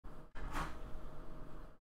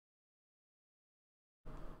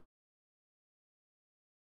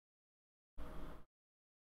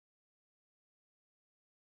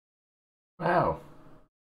Well,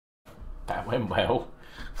 that went well.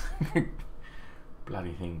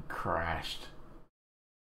 Bloody thing crashed.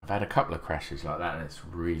 I've had a couple of crashes like that and it's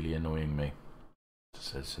really annoying me.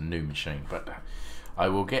 So it's a new machine, but I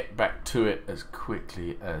will get back to it as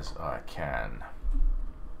quickly as I can.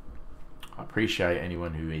 I appreciate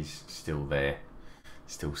anyone who is still there,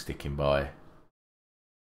 still sticking by.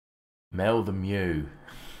 Mel the Mew,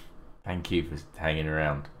 thank you for hanging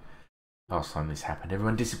around. Last time this happened,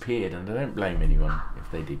 everyone disappeared, and I don't blame anyone if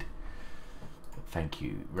they did. But thank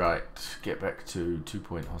you. Right, get back to 2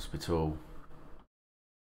 Point Hospital.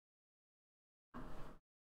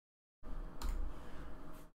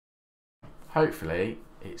 Hopefully,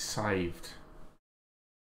 it saved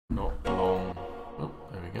not long. Oh,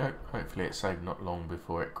 there we go. Hopefully, it saved not long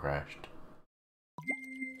before it crashed.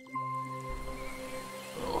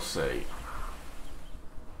 We'll see.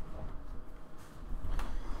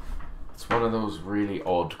 It's one of those really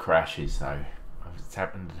odd crashes, though. It's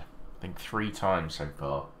happened, I think, 3 times so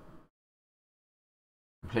far.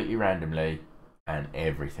 Completely randomly, and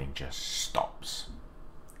everything just stops.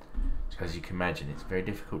 So as you can imagine, it's very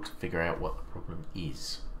difficult to figure out what the problem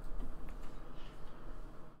is.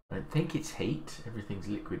 I don't think it's heat. Everything's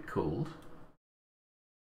liquid cooled.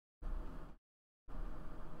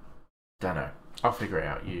 Don't know. I'll figure it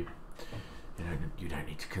out. You don't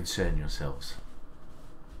need to concern yourselves.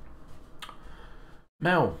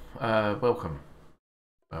 Mel, welcome.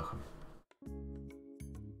 Welcome.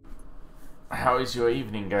 How is your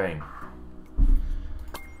evening going?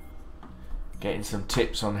 Getting some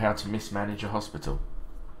tips on how to mismanage a hospital.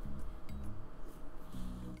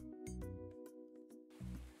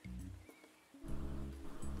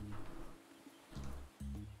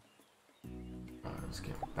 Right, let's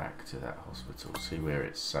get back to that hospital, see where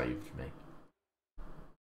it saved me.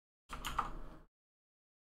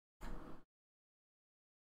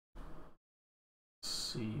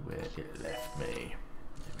 See where it left me.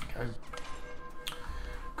 There we go.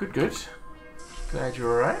 Good, good. Glad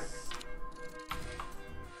you're alright.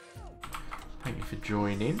 Thank you for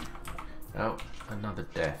joining. Oh, another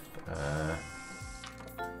death.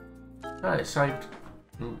 No, it saved.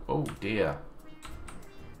 Oh dear.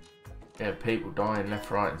 Yeah, people dying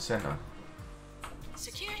left, right, and centre.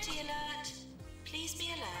 Security alert. Please be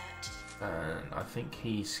alert. And I think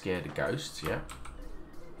he's scared of ghosts. Yeah.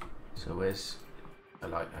 So where's? I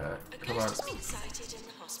like her. Come on. Has been sighted in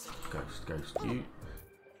the hospital. Ghost, ghost. You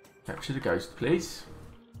capture the ghost, please.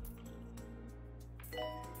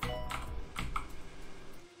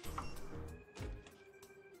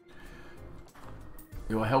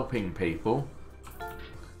 You're helping people.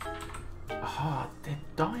 Ah, they're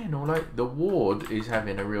dying all over. The ward is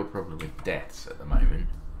having a real problem with deaths at the moment.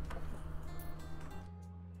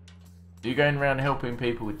 Are you going around helping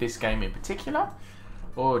people with this game in particular?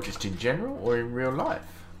 Or just in general? Or in real life?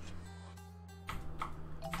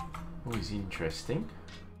 Always interesting.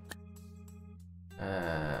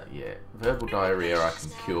 Yeah. Verbal diarrhea I can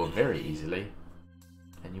cure very easily.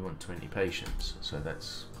 And you want 20 patients. So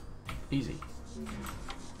that's easy.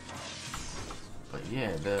 But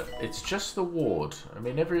yeah, it's just the ward. I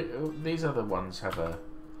mean, these other ones have a...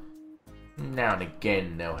 Now and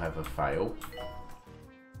again they'll have a fail.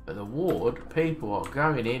 But the ward, people are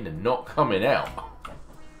going in and not coming out.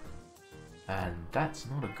 And that's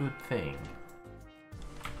not a good thing.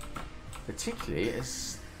 Particularly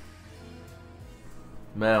as...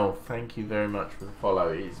 Mel, thank you very much for the follow.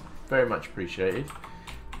 It's very much appreciated.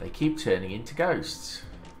 They keep turning into ghosts.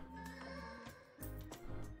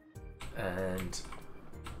 And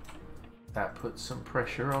that puts some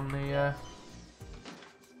pressure on the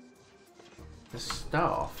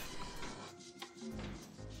staff.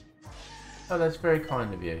 Oh, that's very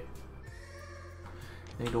kind of you.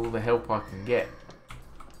 Need all the help I can get.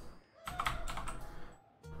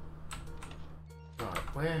 Right,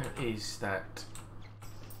 where is that?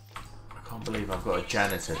 I can't believe I've got a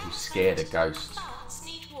janitor who's scared of ghosts.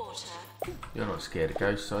 You're not scared of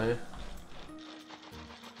ghosts, are you?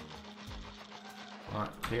 Right,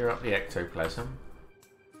 clear up the ectoplasm.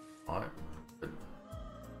 Right, but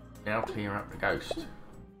now clear up the ghost.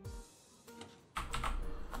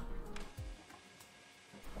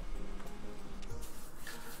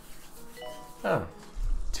 Oh,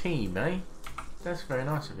 team, eh? That's very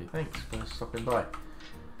nice of you. Thanks for stopping by.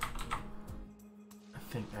 I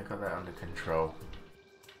think I got that under control.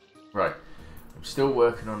 Right, I'm still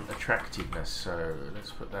working on attractiveness, so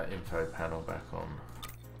let's put that info panel back on.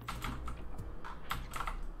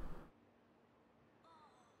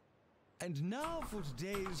 And now for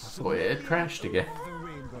today's Oh, it had crashed again.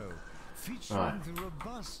 Rainbow, featuring Right. the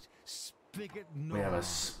robust We have a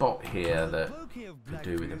spot here that could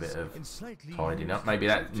do with a bit of tidying up.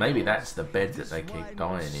 Maybe that's the bed that they keep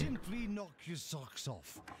dying in.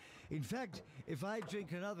 In fact, if I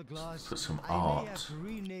drink another glass, Put some I may art have to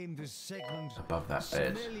rename this segment above that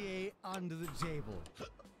bed. Sommelier Under the Table.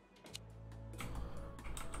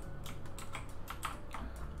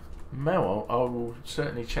 Well, I will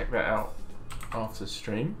certainly check that out after the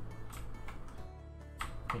stream.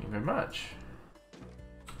 Thank you very much.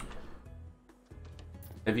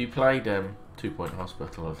 Have you played 2 Point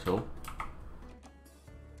Hospital at all?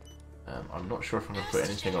 I'm not sure if I'm going to put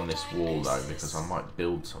anything on this wall though, because I might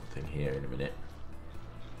build something here in a minute.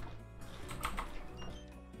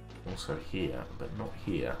 Also here, but not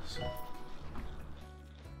here. So.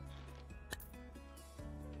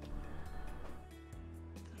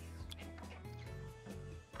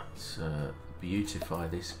 Let's beautify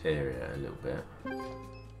this area a little bit.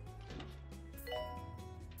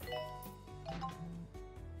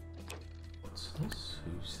 What's this?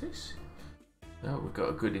 Who's this? Oh, we've got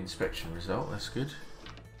a good inspection result. That's good.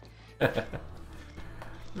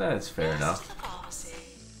 That's fair enough.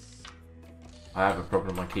 I have a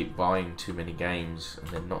problem. I keep buying too many games and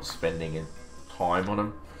then not spending time on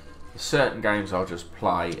them. Certain games I'll just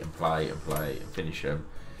play and play and play and finish them.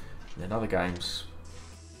 And then other games,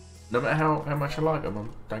 no matter how much I like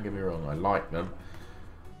them, don't get me wrong, I like them.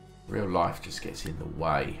 Real life just gets in the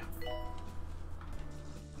way.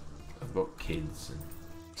 I've got kids and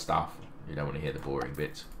stuff. You don't want to hear the boring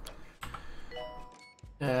bits.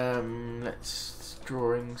 Let's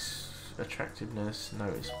drawings, attractiveness,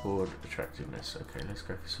 notice board, attractiveness. Okay, let's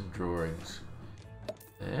go for some drawings.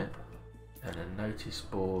 There, and a notice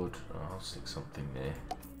board. Oh, I'll stick something there.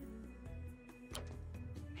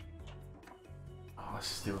 Oh, I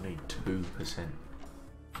still need 2%.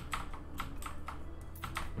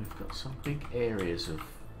 We've got some big areas of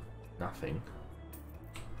nothing.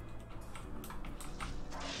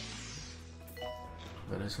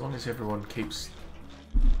 But as long as everyone keeps...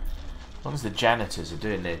 As long as the janitors are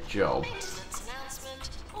doing their job... Maintenance announcement.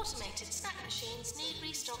 Automated snack machines need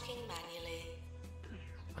restocking manually.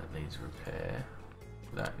 That needs repair.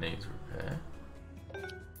 That needs repair.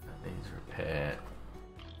 That needs repair.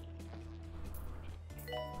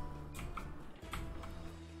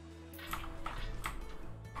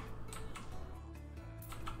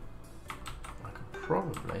 I could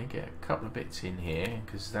probably get a couple of bits in here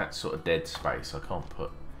because that's sort of dead space. I can't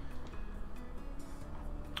put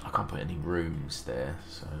any rooms there,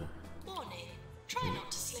 so. Warning. Try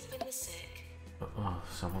not to slip in the sick. Oh,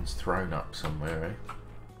 someone's thrown up somewhere, eh?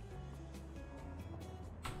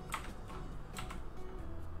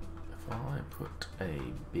 If I put a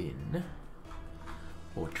bin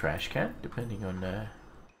or trash can, depending on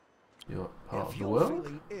your part of the world. If you're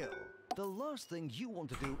feeling ill, the last thing you want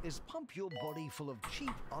to do is pump your body full of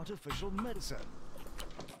cheap artificial medicine.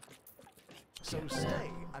 So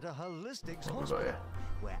stay at a holistics hospital,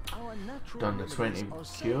 where our natural Done the 20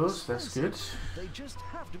 cures, that's good. They just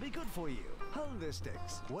have to be good for you.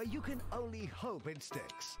 Holistics, where you can only hope it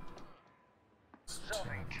sticks.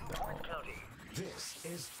 This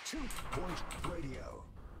is 2 Point Radio.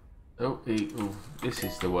 Oh, this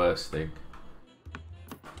is the worst thing.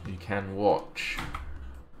 You can watch.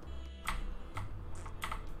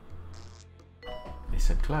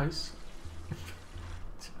 Listen close.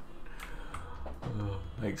 Oh,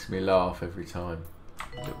 makes me laugh every time.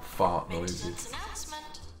 Little fart noises. Maintenance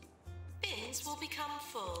announcement. Bins will become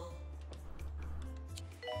full.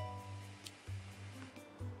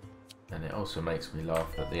 And it also makes me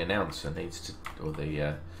laugh that the announcer needs to, or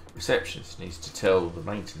the receptionist needs to tell the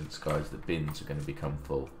maintenance guys that bins are going to become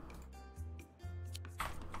full.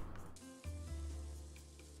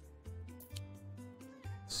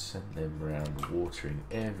 Send them around watering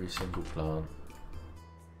every single plant.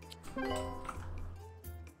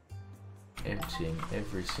 Emptying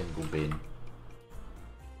every single bin.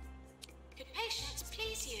 Could patients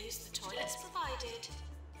please use the toilets provided?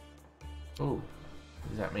 Oh,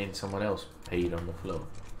 does that mean someone else peed on the floor?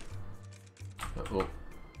 Oh,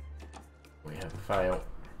 we have a fail.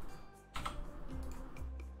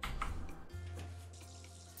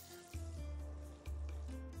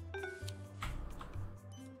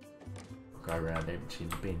 We'll go around emptying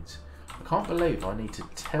the bins. I can't believe I need to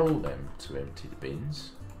tell them to empty the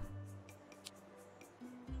bins.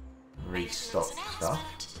 Restock stuff.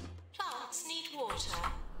 Plants need water.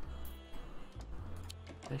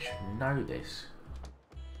 They should know this.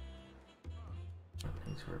 That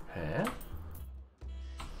needs repair.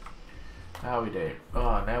 How are we doing?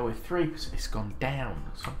 Oh, now we're 3%. It's gone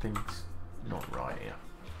down. Something's not right here.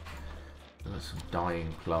 There's some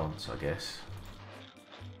dying plants, I guess.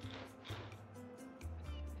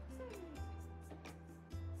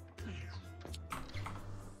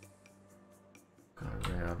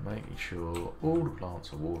 making sure all the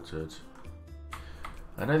plants are watered.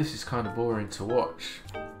 I know this is kind of boring to watch.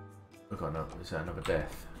 We've got another, is that another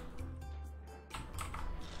death?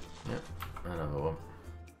 Yep, another one.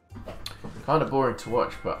 Kind of boring to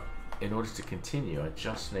watch, but in order to continue, I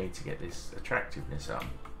just need to get this attractiveness up.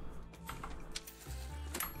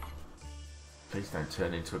 Please don't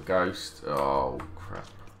turn into a ghost. Oh, crap.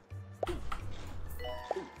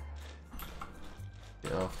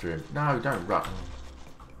 Get after him. No, don't run.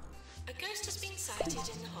 A ghost has been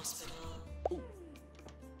sighted in the hospital.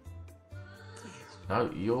 No,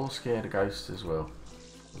 you're scared of ghosts as well.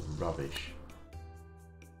 Rubbish.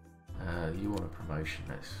 You want a promotion,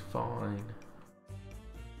 that's fine.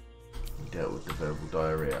 You dealt with the verbal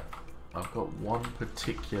diarrhea. I've got one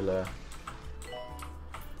particular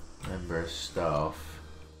member of staff,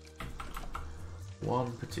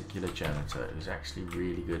 one particular janitor who's actually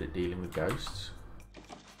really good at dealing with ghosts.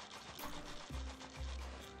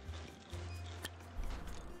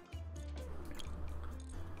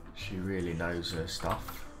 She really knows her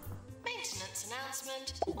stuff. Maintenance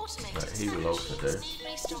announcement. Automated But he will snack also machines do.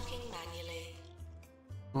 need restocking manually.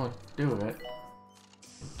 Come on, deal with it.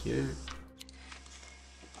 Thank you.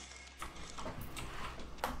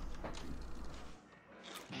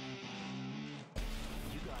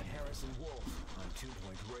 You got Harrison Wolf on 2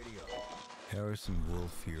 Point Radio. Harrison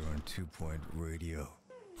Wolf here on 2 Point Radio.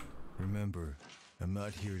 Remember, I'm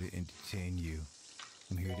not here to entertain you.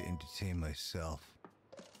 I'm here to entertain myself.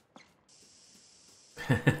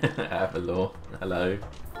 Avalor, hello.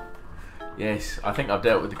 Yes, I think I've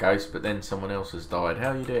dealt with the ghost, but then someone else has died.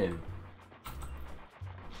 How are you doing?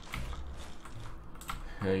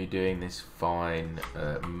 How are you doing this fine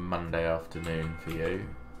Monday afternoon for you?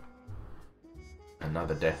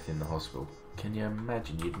 Another death in the hospital. Can you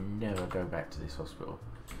imagine? You'd never go back to this hospital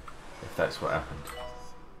if that's what happened.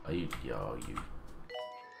 Are you? Oh, you.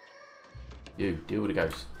 You deal with the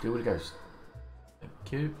ghost. Deal with the ghost.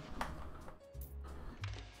 Thank you.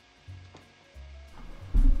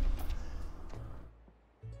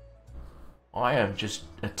 I am just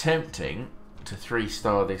attempting to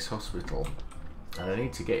 3-star this hospital, and I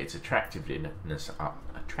need to get its attractiveness up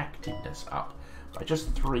by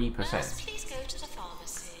just 3%. Nurse, please go to the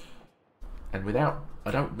pharmacy. And without,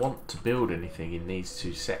 I don't want to build anything in these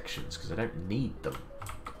two sections because I don't need them.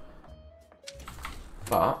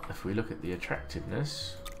 But if we look at the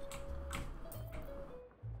attractiveness,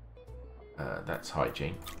 that's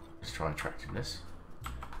hygiene. Let's try attractiveness.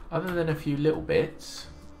 Other than a few little bits,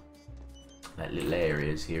 like little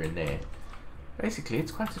areas here and there, basically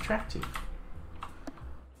it's quite attractive.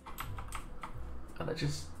 And I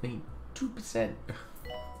just need 2%.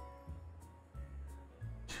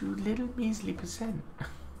 2 little measly percent.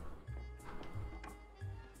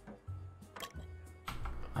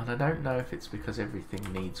 And I don't know if it's because everything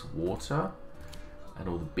needs water and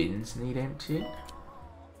all the bins need emptying.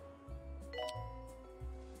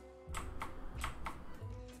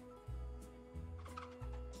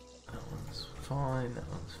 That one's fine, that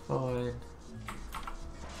one's fine.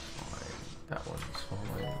 That one's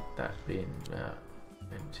fine. That bin,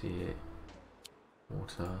 empty it.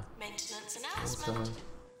 Water. Maintenance announcement. Water.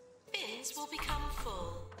 Bins will become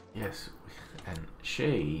full. Yes, and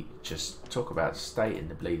she just talk about stating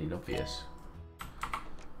the bleeding obvious.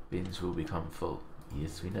 Bins will become full.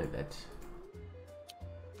 Yes, we know that.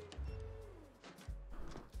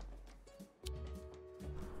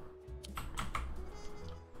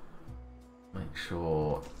 Make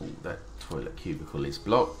sure that toilet cubicle is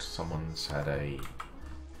blocked. Someone's had a,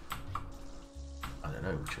 I don't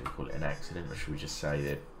know, should we call it an accident, or should we just say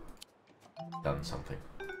they've done something?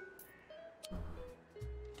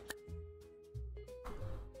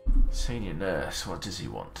 Senior nurse, what does he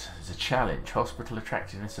want? There's a challenge. Hospital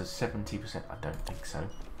attractiveness of 70%. I don't think so.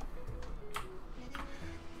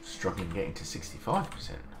 Struggling getting to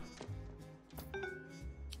 65%.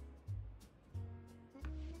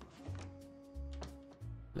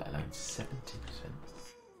 Let alone 70%.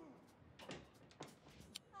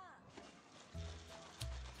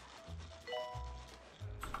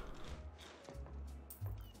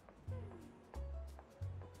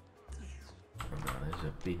 There's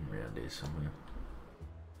a bin round here somewhere.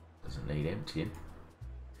 Doesn't need emptying.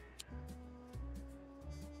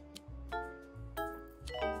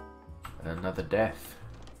 Another death.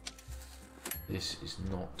 This is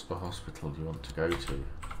not a hospital you want to go to.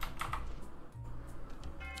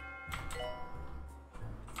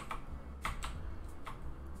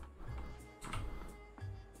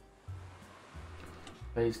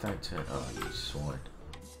 Please don't turn. Oh, you swine.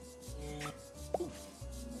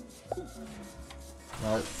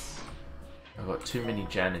 No. I've got too many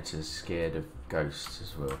janitors scared of ghosts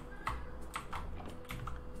as well.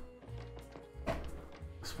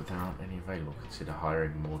 But there aren't any available. Consider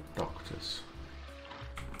hiring more doctors.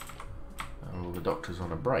 Are all the doctors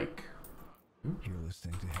on a break? You're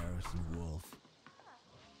listening to Harrison Wolf.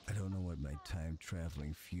 I don't know what my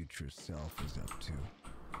time-traveling future self is up to,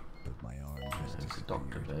 but my arm has There's a disappeared.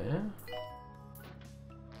 doctor there.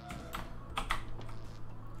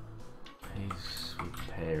 He's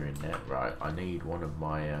repairing that. Right, I need one of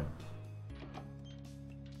my...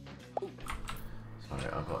 Sorry,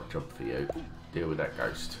 I've got a job for you. Deal with that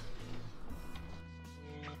ghost.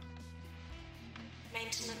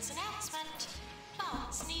 Maintenance announcement.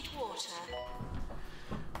 Plants need water.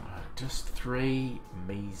 Just 3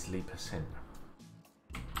 measly %.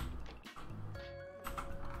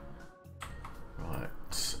 Right.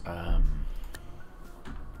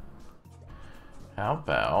 How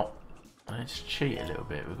about let's cheat a little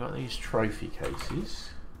bit. We've got these trophy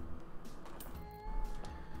cases.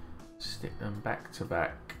 Stick them back to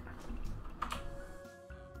back.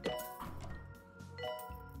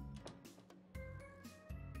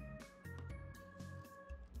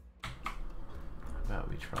 How about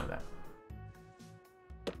we try that?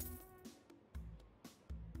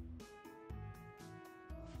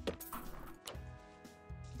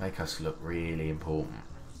 Make us look really important.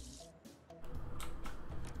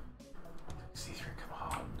 63,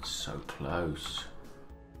 come on, so close.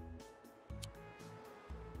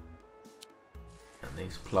 And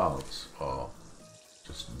these plants are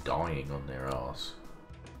just dying on their arse.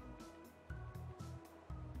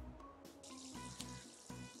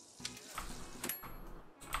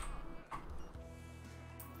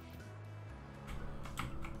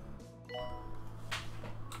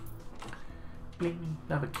 Bling,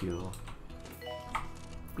 another cure.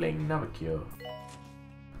 Bling, another cure.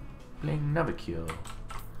 Bling, another cure.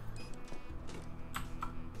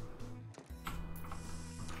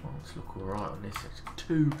 Plants look alright on this. It's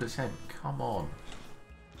 2%. Come on.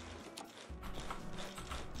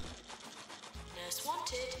 Nurse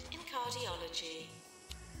wanted in cardiology.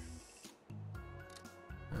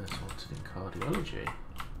 Nurse wanted in cardiology.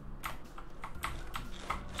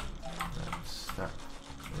 That's that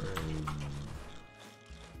room.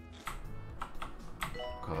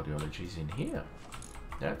 Cardiology's in here.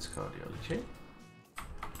 That's cardiology.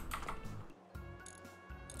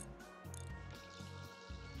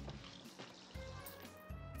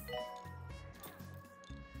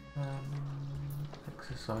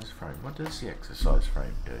 Exercise frame. What does the exercise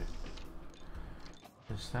frame do?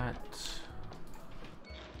 Is that...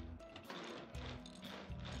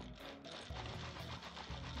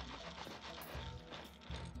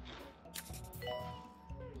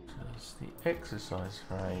 Does the exercise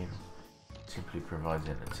frame simply provides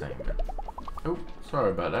entertainment? Oh,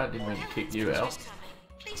 sorry about that. Didn't mean to kick you out.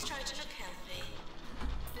 Please try to look healthy.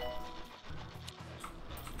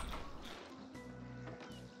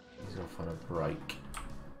 He's off on a break.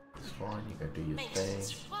 It's fine. You go do your thing.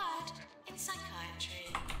 Maintenance required in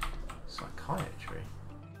psychiatry. Psychiatry.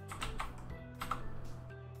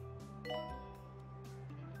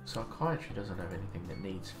 Psychiatry doesn't have anything that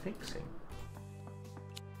needs fixing.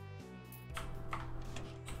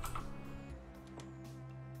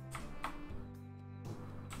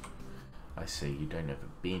 I see, you don't have a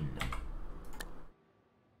bin.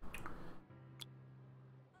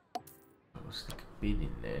 I'll stick a bin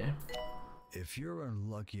in there. If you're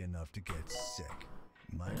unlucky enough to get sick,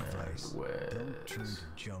 my advice, don't turn to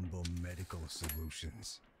Jumbo Medical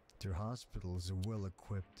Solutions. Their hospitals are well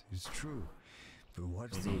equipped, it's true. But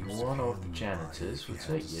what's We the need use one of of healing the your body janitors. if We'll you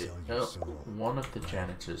have take to you. sell your Oh, soul? one of the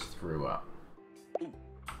janitors threw up.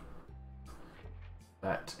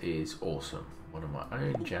 That is awesome. One of my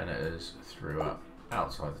own janitors threw up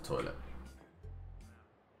outside the toilet.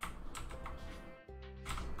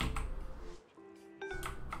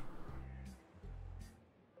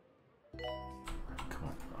 Come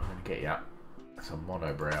on, I'm gonna get you. That's a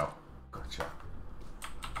monobrow. Gotcha.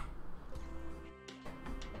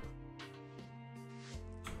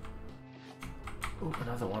 Oh,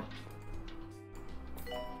 another one.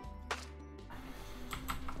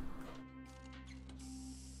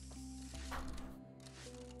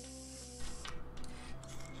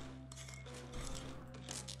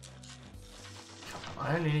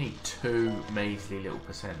 I only need 2 measly little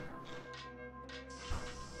 %.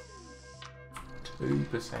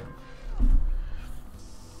 2%.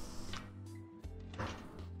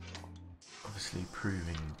 Obviously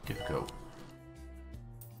proving difficult.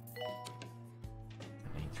 I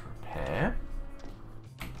need to repair.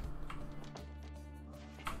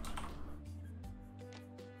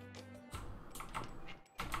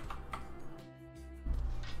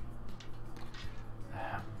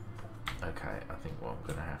 Okay, I think what I'm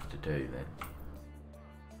going to have to do then.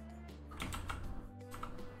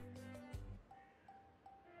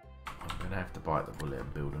 I'm going to have to bite the bullet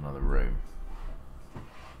and build another room.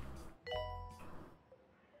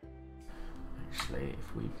 Actually,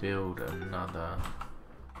 if we build another...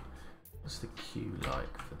 What's the queue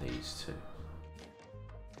like for these two?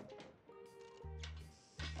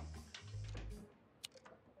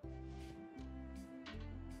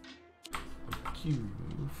 Queue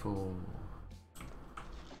for...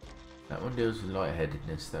 That one deals with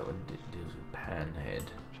lightheadedness, that one deals with panhead.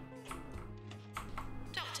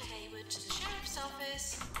 Dr. Hayward to the Sheriff's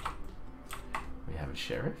Office. We have a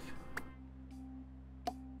sheriff.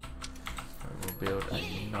 And we'll build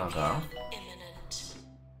another Imminent.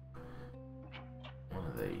 one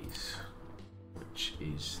of these, which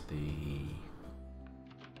is the...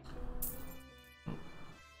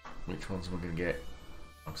 Which ones am I going to get?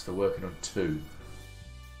 I'm still working on 2.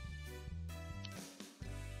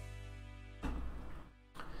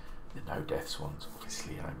 The no deaths ones,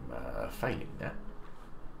 obviously I'm failing that.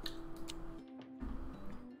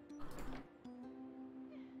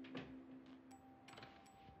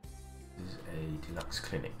 This is a deluxe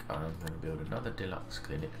clinic. I'm going to build another deluxe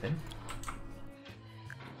clinic then.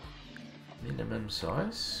 Minimum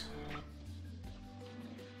size.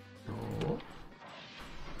 Door.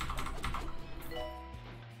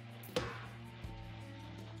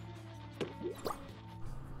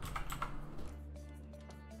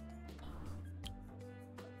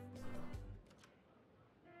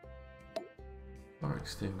 Fire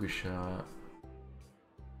extinguisher,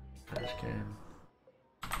 trash can,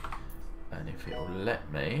 and if it will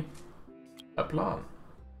let me, a plant.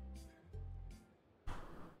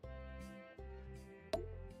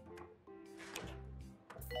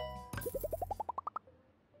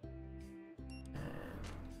 And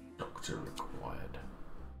doctor required.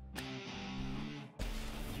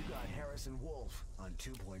 You got Harrison Wolf on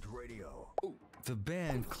 2 Point Radio. The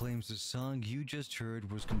band claims the song you just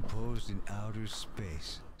heard was composed in outer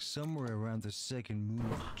space, somewhere around the second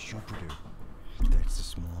moon of Jupiter. That's the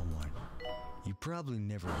small one. You probably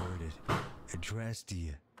never heard it. Addressed to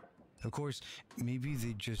you. Of course, maybe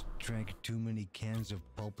they just drank too many cans of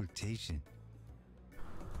palpitation.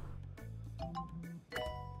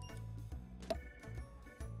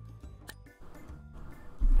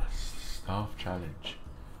 Staff challenge.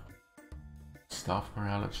 Staff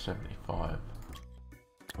morale of 75.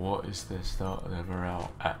 What is their start of their morale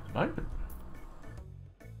at the moment?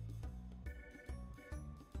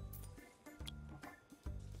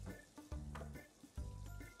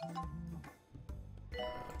 I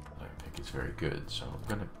don't think it's very good, so I'm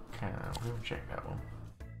gonna check that one.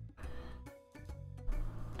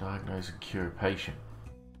 Diagnose and cure a patient.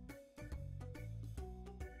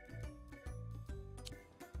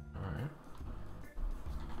 Alright.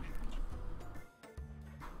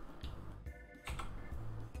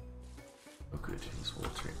 Oh good, he's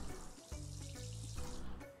watering.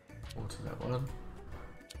 Water that one.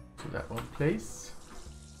 Do that one, please.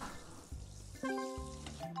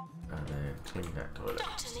 And then clean that toilet.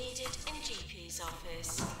 Doctor needed in GP's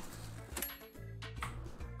office.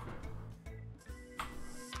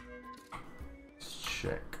 Let's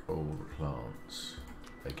check all the plants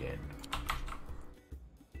again.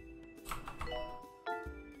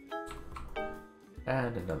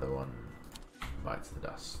 And another one bites the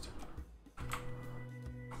dust.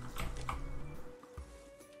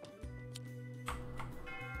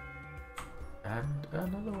 And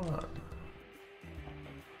another one.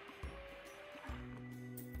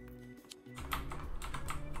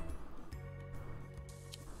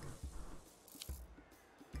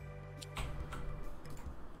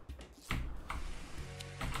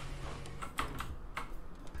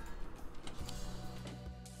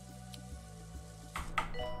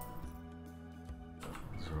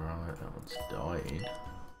 That's right, that one's dying.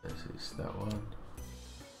 This is that one.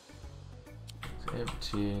 It's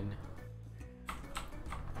emptying.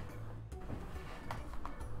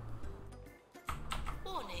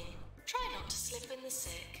 Warning, try not to slip in the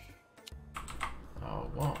sick. Oh,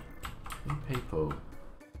 what? You people.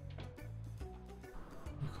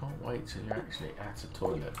 You can't wait till you're actually at a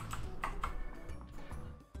toilet.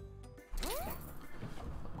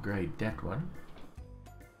 Upgrade that one.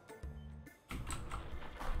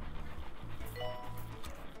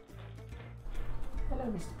 Hello,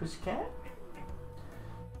 Mr. Pussycat.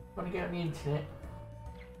 Want to get on the internet?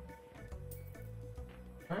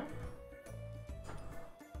 Huh?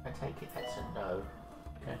 I take it that's a no.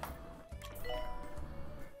 Okay.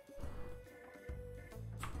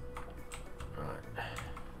 Right.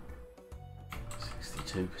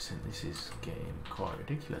 62%. This is getting quite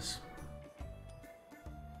ridiculous.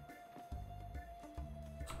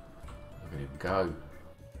 Look at him go.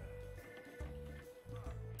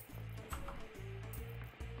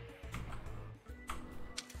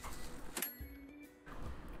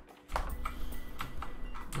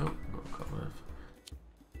 Oh, got a couple of...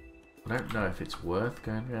 I don't know if it's worth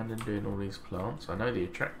going around and doing all these plants. I know the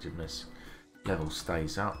attractiveness level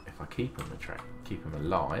stays up if I keep them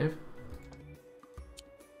alive.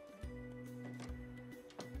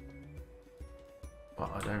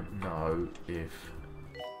 But I don't know if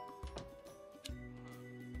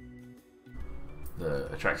the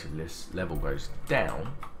attractiveness level goes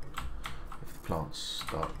down if the plants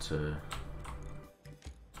start to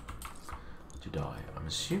die. I'm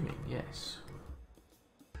assuming yes.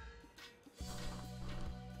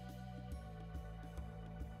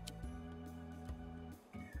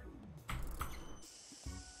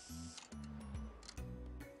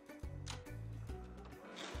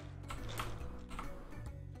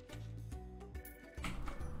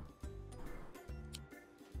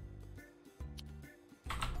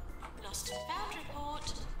 Lost and found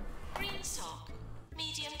report. Green sock.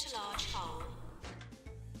 Medium to large hole.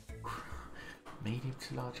 Medium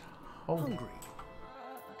to large hole. Hungry.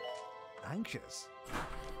 Anxious.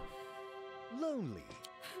 Lonely.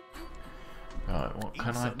 Right, what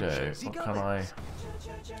can I do? What can I...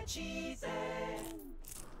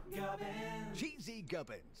 Cheesy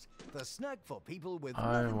Gubbins. The snack for people with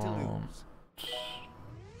I nothing to want...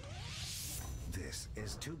 lose. This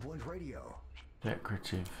is 2 Point Radio.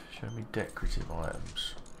 Decorative. Show me decorative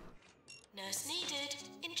items. Nurse needed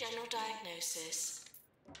in general diagnosis.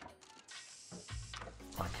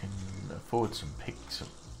 I can afford some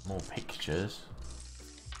more pictures,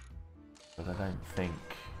 but I don't think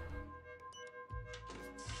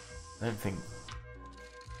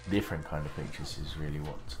different kind of pictures is really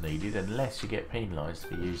what's needed, unless you get penalised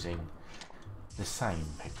for using the same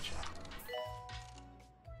picture.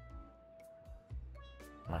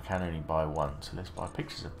 And I can only buy one, so let's buy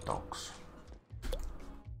pictures of dogs.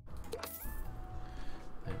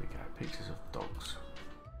 There we go, pictures of dogs.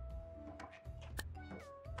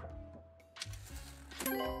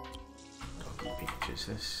 Doggy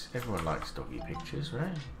pictures. Everyone likes doggy pictures,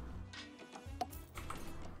 right?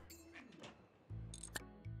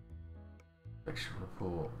 Inspection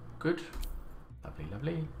report. Good. Lovely,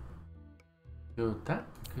 lovely. Good that.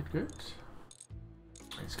 Good, good.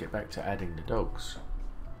 Let's get back to adding the dogs.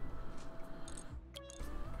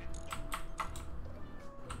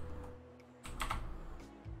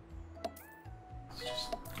 Let's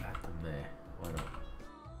just add them there. Why not?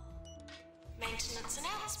 Maintenance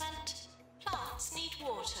announcement. Plants need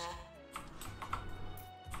water.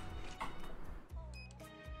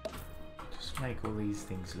 Just make all these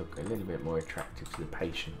things look a little bit more attractive to the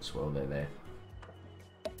patients while they're there.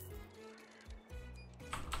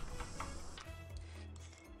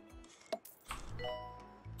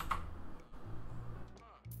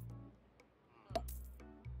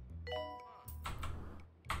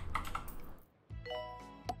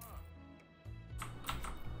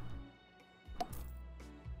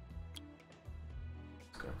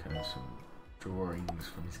 Let's go kind of some drawings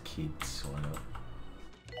from his kids, why not?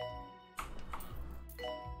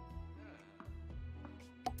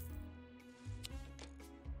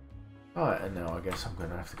 Alright, and now I guess I'm going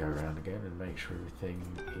to have to go around again and make sure everything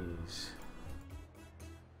is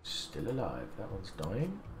still alive. That one's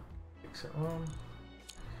dying. Fix that one.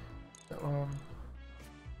 That one.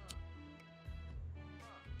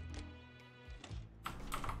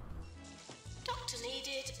 Doctor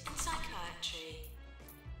needed in psychiatry.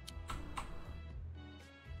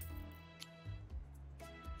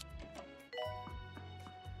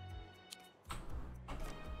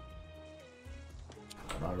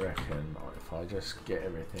 And I reckon if I just get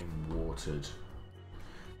everything watered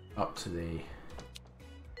up to the...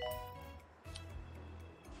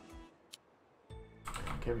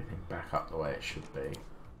 Get everything back up the way it should be.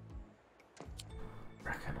 I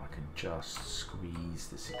reckon I can just squeeze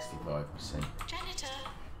the 65%. Janitor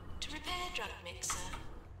to repair drug mixer.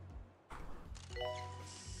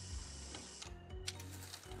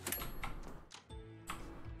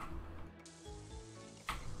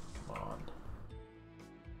 Come on.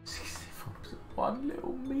 64%. One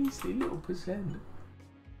little measly little percent.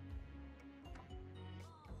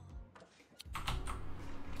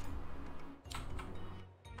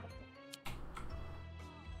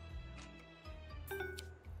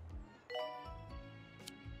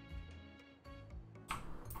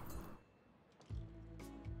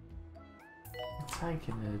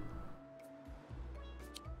 Taking the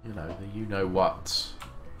you know what.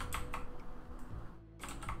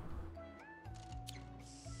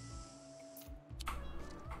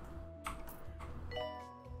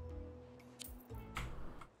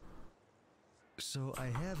 So I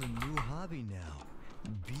have a new hobby now,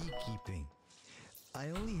 beekeeping. I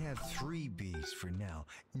only have 3 bees for now,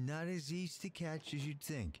 not as easy to catch as you'd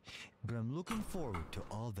think, but I'm looking forward to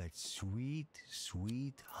all that sweet,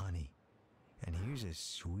 sweet honey. And here's a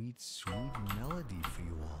sweet, sweet melody for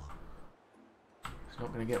you all. It's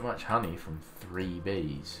not going to get much honey from 3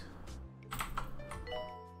 bees.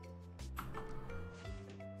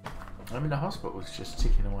 I mean, the hospital's just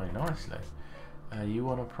ticking away nicely. You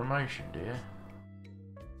want a promotion, do you?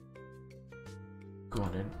 Go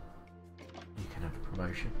on in. You can have a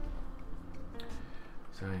promotion.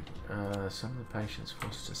 So, some of the patients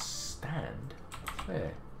forced to stand.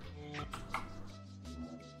 Where?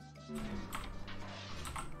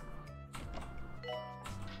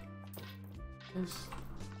 There's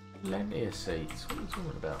plenty of seats. What are you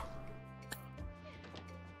talking about?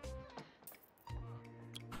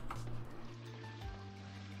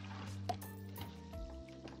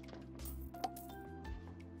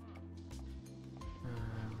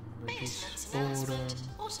 Maintenance announcement.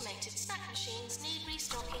 Automated snack machines need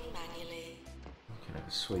restocking manually. You can have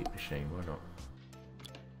a sweet machine, why not?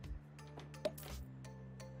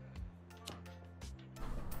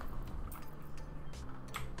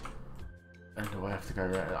 And do I have to go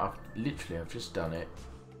around? I've just done it,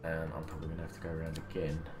 and I'm probably going to have to go around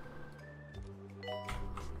again.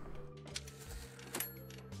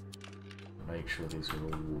 Make sure these are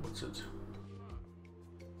all watered.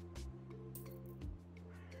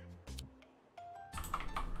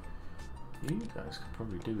 You guys could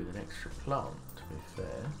probably do with an extra plant, to be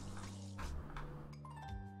fair.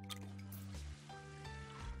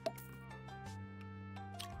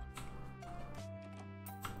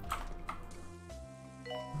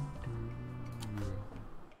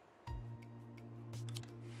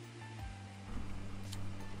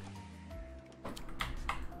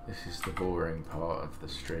 This is the boring part of the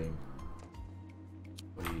stream,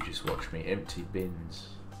 where you just watch me empty bins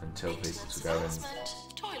and tell people to go and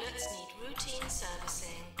Toilets need routine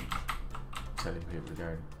servicing. telling people to go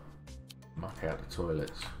and muck out the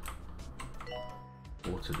toilets,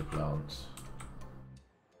 water the plants,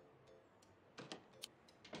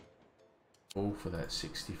 all for that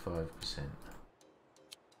 65%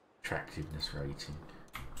 attractiveness rating.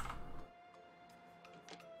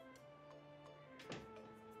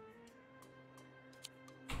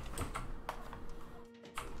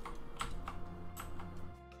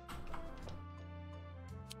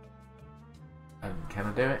 And can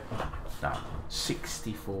I do it? No,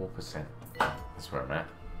 64%. That's where I'm at.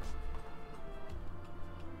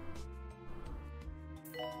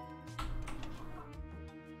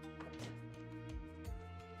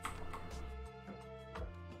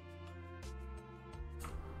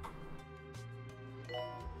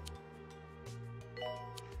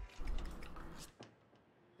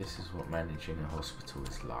 This is what managing a hospital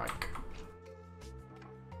is like.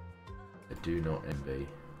 I do not envy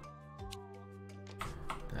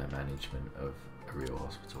the management of a real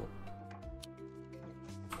hospital.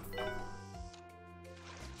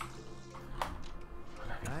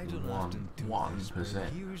 I don't often do this, but 1%.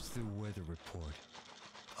 here's the weather report.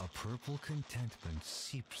 A purple contentment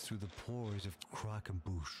seeps through the pores of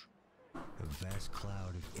Croquembouche. A vast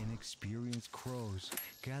cloud of inexperienced crows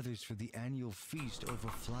gathers for the annual feast over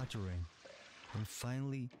Flattering. And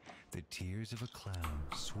finally, the tears of a clown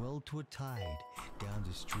swell to a tide down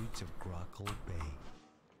the streets of Grockle Bay.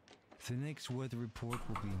 The next weather report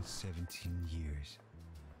will be in 17 years.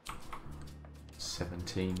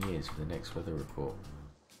 17 years for the next weather report.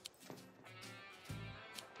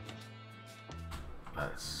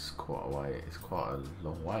 That's quite a way. It's quite a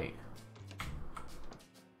long wait.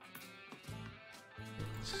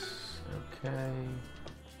 It's okay.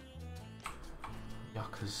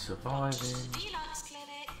 Yucca's surviving. Deluxe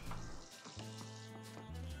clinic.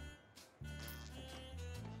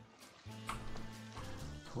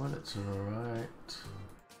 Toilets are alright.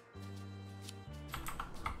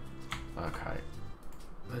 Okay.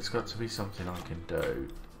 There's got to be something I can do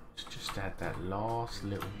to just add that last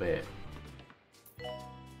little bit.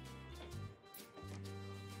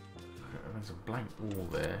 There's a blank wall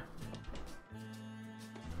there.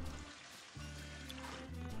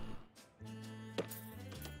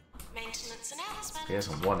 Maintenance announcement. He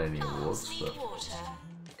hasn't won any Plants awards, need but water.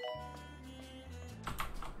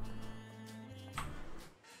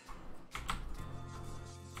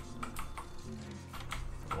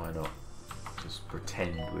 why not? Just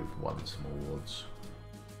pretend we've won some awards.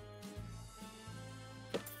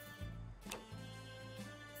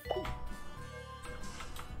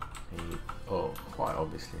 He, quite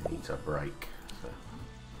obviously needs a break. So.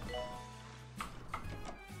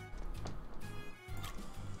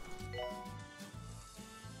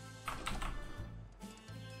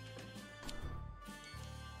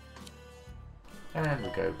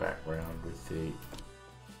 go back round with the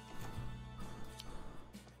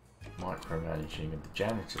micromanaging of the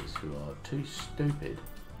janitors, who are too stupid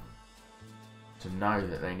to know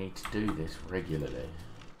that they need to do this regularly.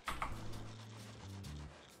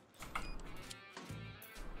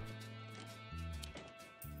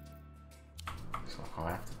 It's like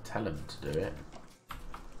I have to tell them to do it,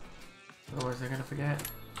 otherwise they're going to forget.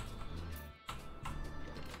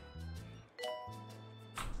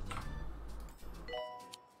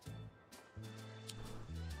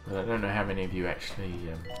 But I don't know how many of you actually,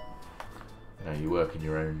 you know, you work in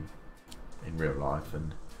your own, in real life,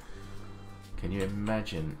 and can you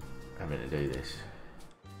imagine having to do this?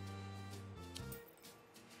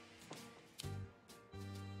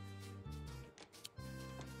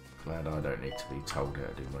 Glad I don't need to be told how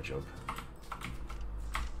to do my job.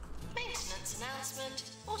 Maintenance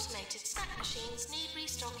announcement. Automated snack machines need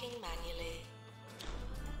restocking manually.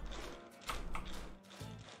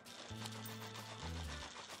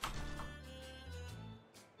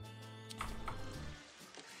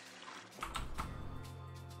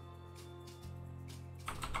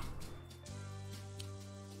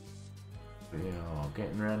 We are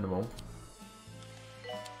getting around them all.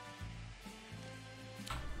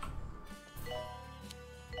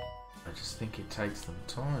 I just think it takes them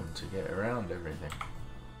time to get around everything.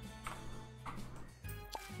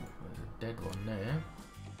 There's a dead one there.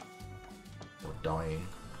 Or dying.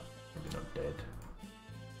 Maybe not dead.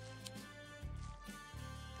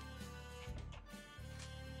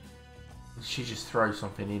 Did she just throw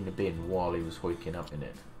something in the bin while he was waking up in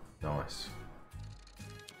it? Nice.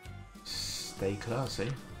 Stay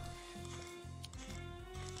classy.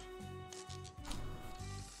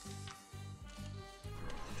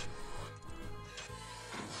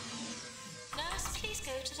 Nurse, please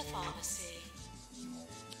go to the pharmacy.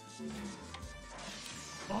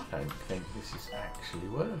 I don't think this is actually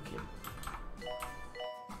working.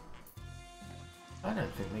 I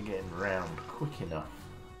don't think they're getting round quick enough.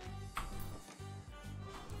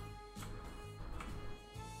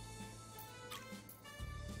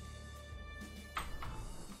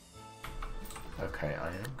 Okay, I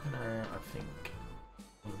am gonna, I think,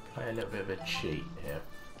 we'll play a little bit of a cheat here.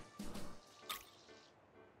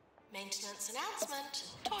 Maintenance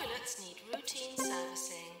announcement. Toilets need routine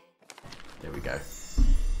servicing. There we go.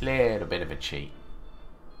 Little bit of a cheat.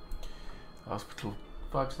 Hospital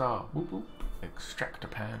 5-star. Whoop whoop. Extractor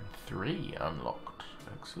pan 3 unlocked.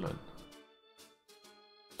 Excellent.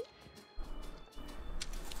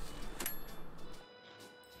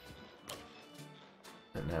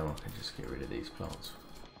 And now I can just get rid of these plants.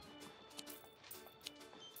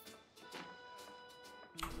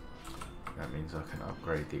 That means I can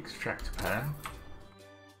upgrade the extractor pan.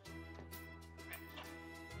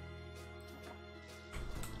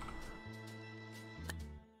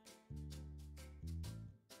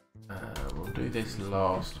 We'll do this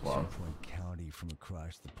last one. County from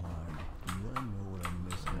across the pond. You wanna know what I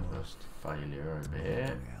miss most? Failure over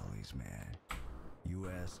here. Alleys, man. You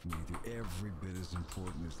ask me, they're every bit as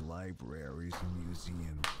important as libraries and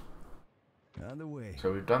museums. On the way.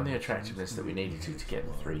 So we've done the attractiveness that we needed to get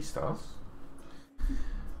the 3 stars.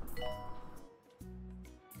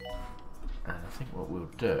 And I think what we'll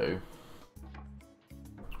do,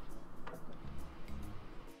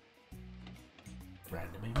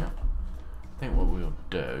 random email. I think what we'll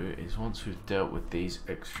do is once we've dealt with these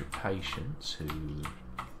extra patients who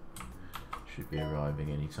should be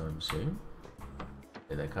arriving anytime soon.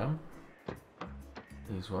 Here they come.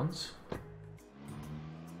 These ones.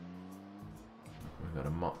 We've got a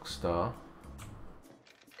mock star.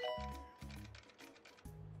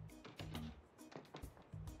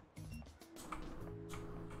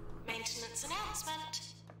 Maintenance announcement.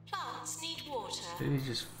 Plants need water. Did he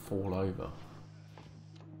just fall over?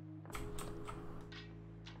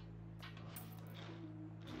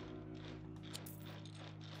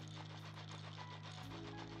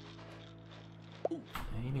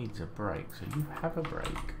 He needs a break, so you have a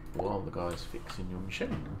break while the guy's fixing your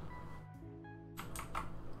machine.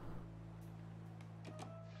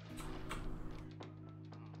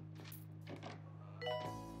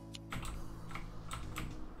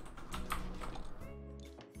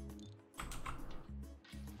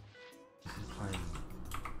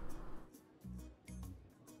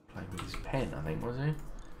 Playing with his pen, I think, was he?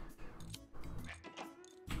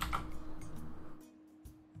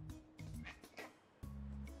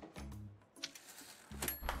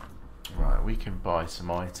 Right, we can buy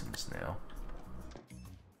some items now.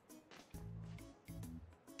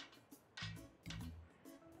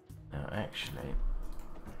 Now, actually,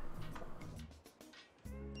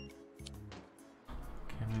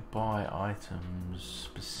 Can we buy items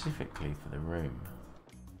specifically for the room?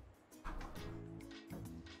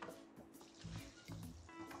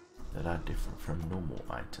 That are different from normal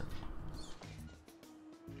items?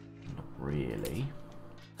 Not really.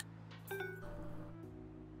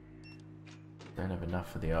 Don't have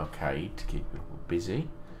enough for the arcade to keep people busy.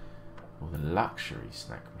 Or the luxury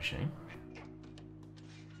snack machine.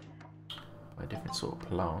 Buy a different sort of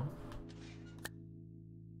plant.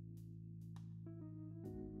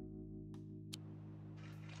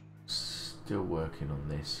 Still working on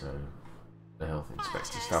this, so the health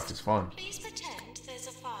inspector stuff is fine. Please pretend there's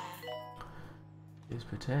a fire. Please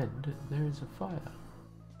pretend there is a fire.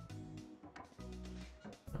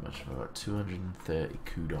 How much have I got? 230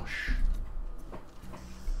 kudos.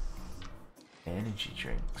 Energy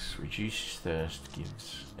drinks. Reduces thirst,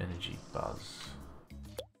 gives energy buzz.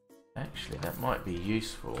 Actually, that might be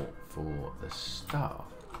useful for the staff.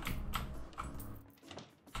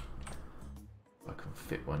 I can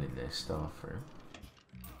fit one in their staff room.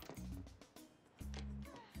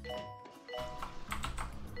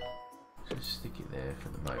 Just stick it there for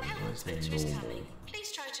the moment. Where's their normal?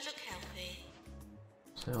 Please try to look healthy.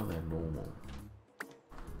 Sell their normal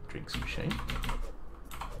drinks machine.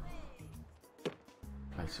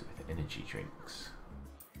 Place it with energy drinks.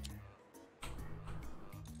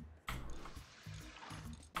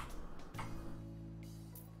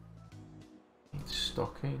 Needs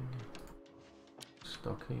stocking.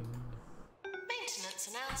 Stocking. Maintenance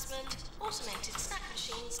announcement. Automated snack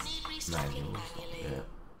machines need restocking manually. Yeah.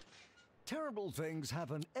 Terrible things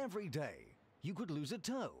happen every day. You could lose a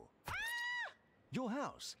toe. Your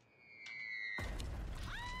house.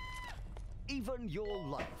 Even your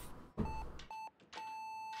life.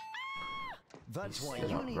 That's why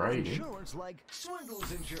you need insurance like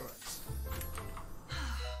Swindles Insurance.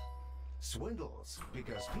 Swindles,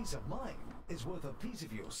 because peace of mind is worth a piece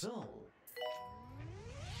of your soul.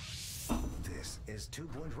 This is 2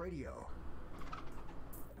 Point Radio.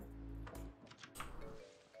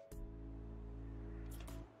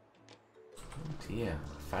 Oh dear,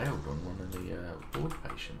 I failed on one of the ward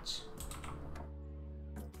patients.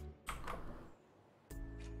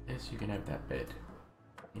 Yes, you can have that bed.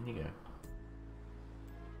 In you go.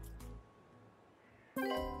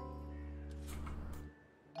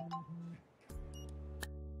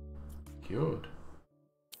 Cured.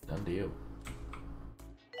 Done deal.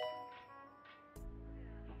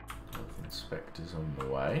 Health inspector's on the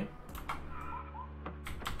way.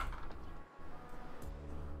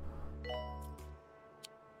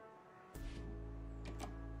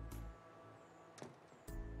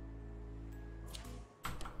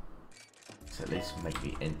 So at least make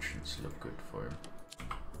the entrance look good for him.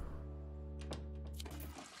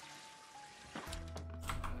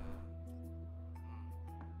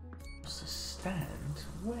 Stand?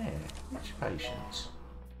 Where? Which patients?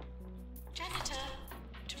 Janitor,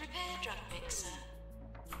 to repair drug mixer.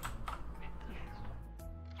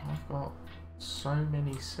 I've got so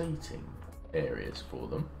many seating areas for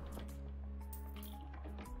them.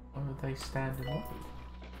 Why would they stand and wait?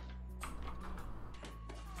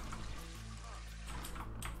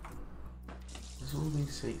 There's all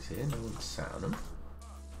these seats here, no one's sat on them.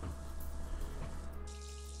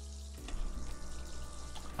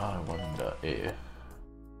 I wonder if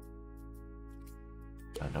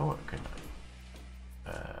I know what can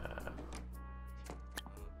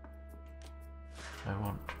I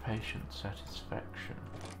want patient satisfaction.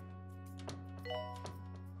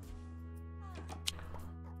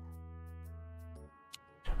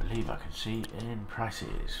 I believe I can see in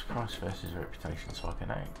prices, price versus reputation, so I can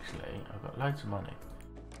actually, I've got loads of money,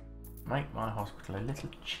 make my hospital a little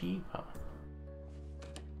cheaper.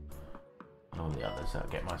 And all the others that'll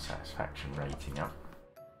get my satisfaction rating up.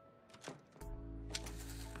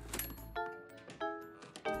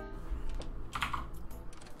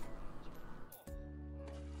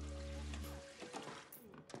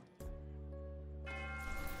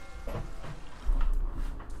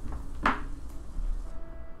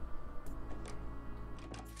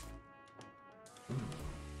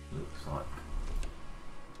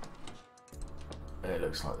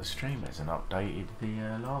 Looks like the stream hasn't updated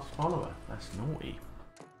the last follower. That's naughty.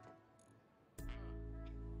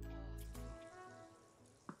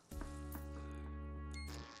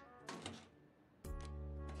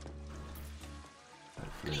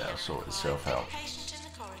 Hopefully that'll sort itself out. Patient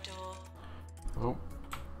in the corridor. Oh,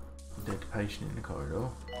 dead patient in the corridor.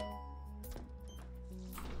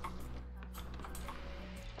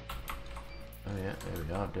 Oh yeah, there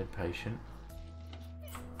we are, dead patient.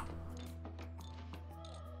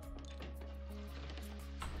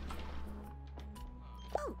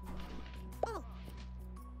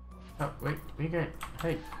 Where you going?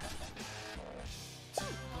 Hey.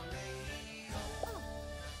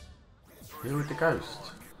 Deal with the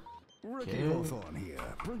ghost. Ricky Okay. Hawthorne here,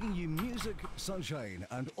 bringing you music, sunshine,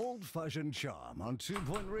 and old-fashioned charm on 2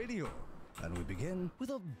 Point Radio. And we begin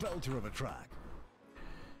with a belter of a track.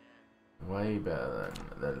 Way better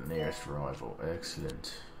than the nearest rival.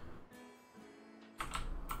 Excellent.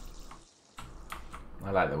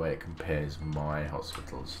 I like the way it compares my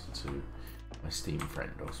hospitals to my Steam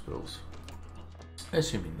friend hospitals.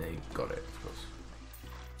 Assuming they got it, of course.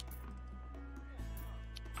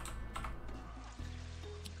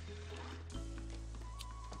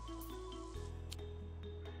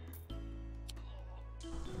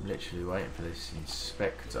 I'm literally waiting for this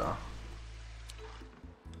inspector.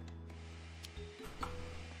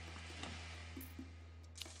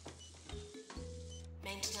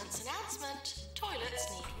 Maintenance announcement.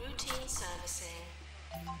 Toilets need routine servicing.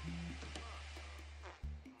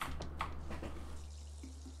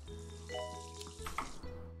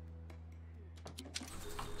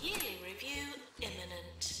 Yearly review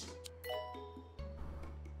imminent.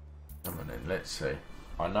 Come on then, let's see.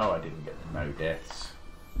 I know I didn't get the no deaths.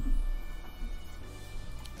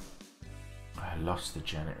 I lost the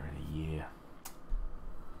janitor in a year.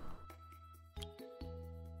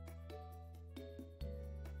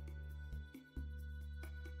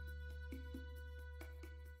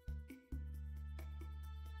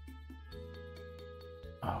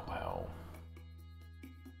 Oh well.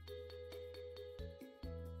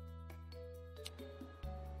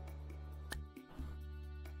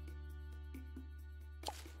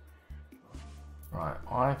 Right,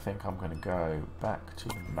 I think I'm going to go back to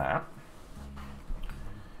the map.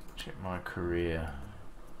 Check my career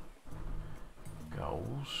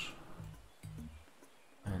goals.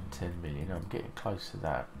 And 10 million. I'm getting close to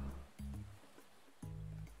that.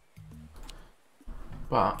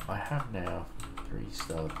 But I have now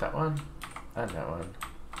 3-starred that one and that one.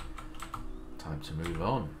 Time to move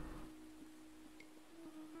on.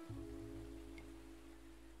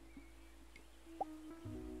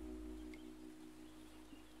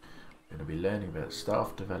 Going to be learning about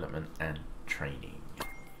staff development and training.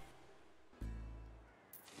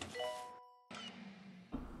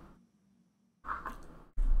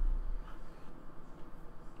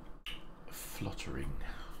 Floatering.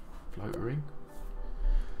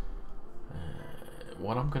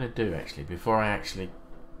 What I'm going to do actually, before I actually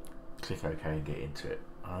click OK and get into it,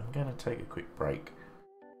 I'm going to take a quick break.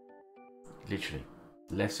 Literally,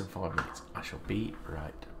 less than 5 minutes. I shall be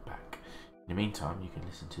right back. In the meantime, you can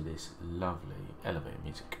listen to this lovely elevator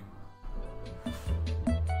music.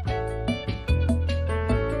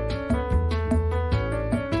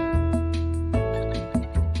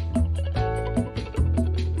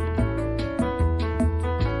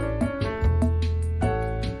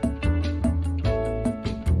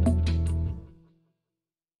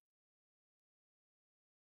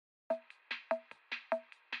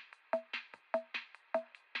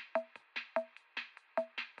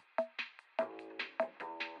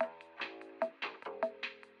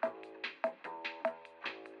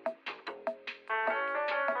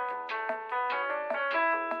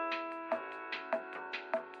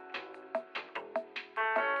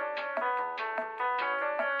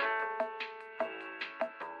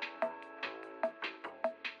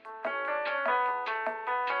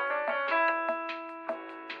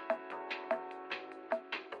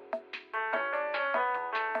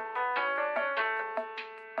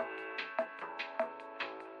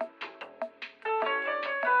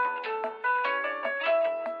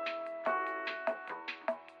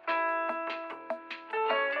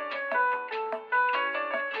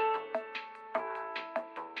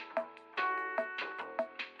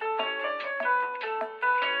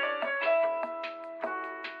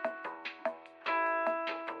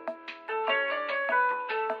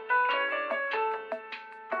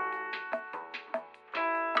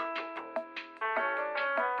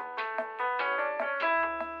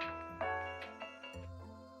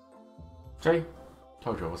 See?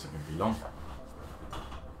 Told you I wasn't going to be long.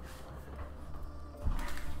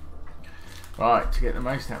 Right, to get the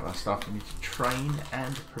most out of our stuff, we need to train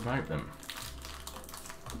and promote them.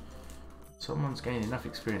 Someone's gained enough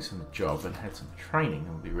experience on the job and had some training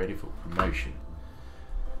and will be ready for promotion.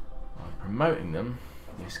 By promoting them,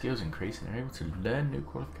 their skills increase and they're able to learn new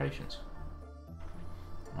qualifications.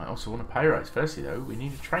 Might also want a pay rise. Firstly though, we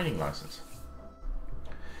need a training license.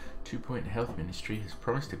 2 Point Health Ministry has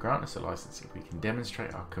promised to grant us a license if we can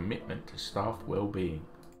demonstrate our commitment to staff well-being.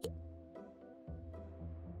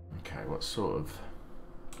 Okay, what sort of...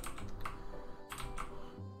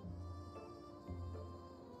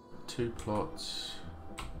 Two plots.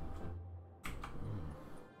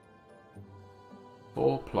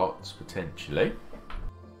 4 plots potentially.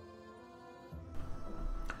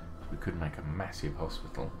 We could make a massive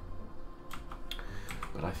hospital.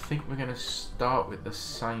 But I think we're going to start with the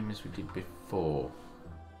same as we did before.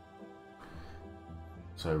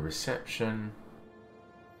 So reception,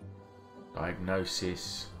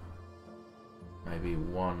 diagnosis, maybe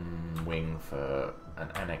one wing for an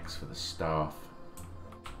annex for the staff,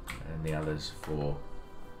 and the others for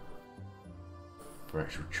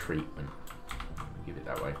actual treatment. We'll give it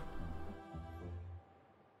that way.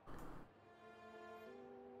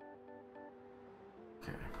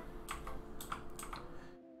 Okay.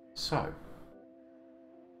 So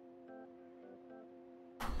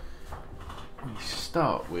we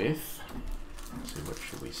start with. Let's see, what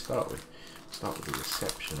should we start with? Start with the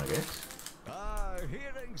reception, I guess.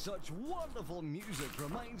 Hearing such wonderful music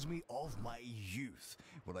reminds me of my youth,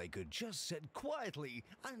 when I could just sit quietly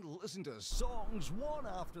and listen to songs one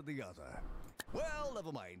after the other. Well,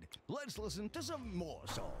 never mind. Let's listen to some more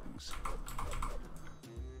songs.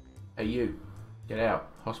 Hey you, get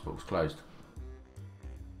out. Hospital's closed.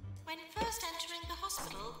 When first entering the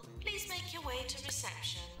hospital, please make your way to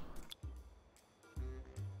reception.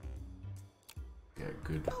 Yeah,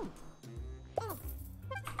 good.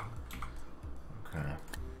 Okay.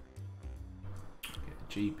 Get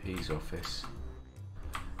the GP's office.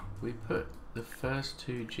 We put the first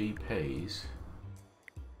 2 GPs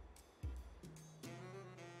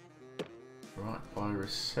right by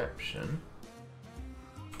reception.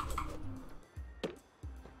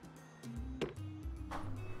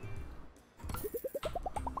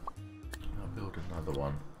 I'll build another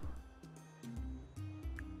one.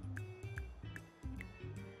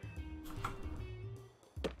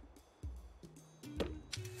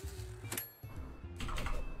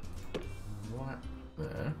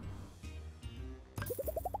 There.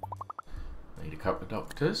 Need a couple of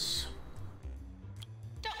doctors.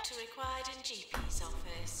 Doctor required in GP's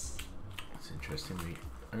office. That's interesting. We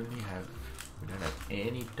don't have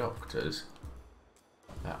any doctors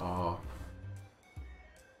that are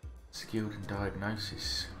skilled in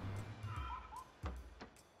diagnosis.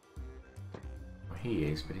 Well, he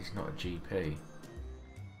is, but he's not a GP.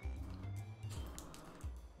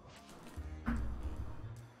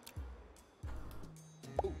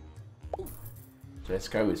 So let's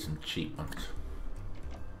go with some cheap ones.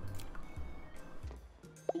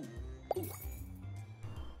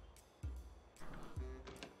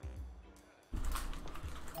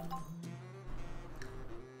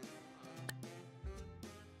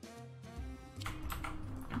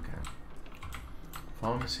 Okay.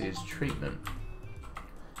 Pharmacy is treatment.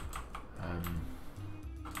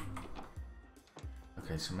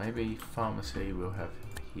 Okay, so maybe pharmacy we'll have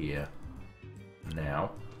here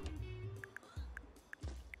now.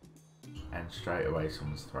 And straight away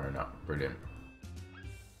someone's thrown up. Brilliant.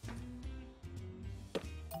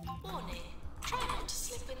 Warning, try not to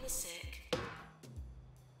slip in the sick.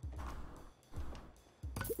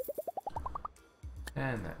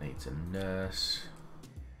 And that needs a nurse.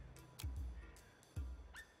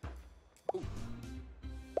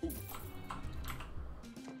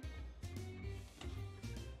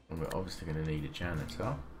 And we're obviously going to need a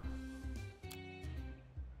janitor.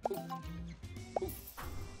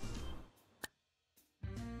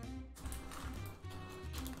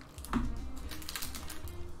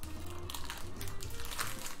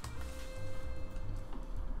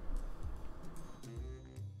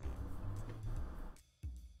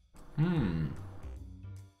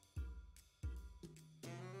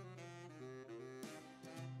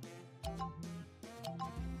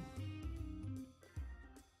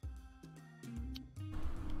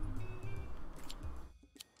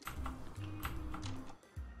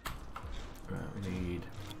 We need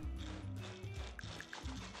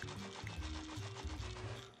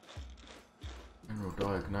general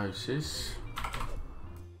diagnosis.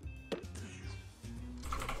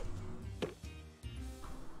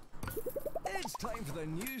 It's time for the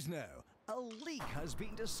news now. A leak has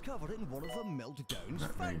been discovered in one of the Meltdown's That means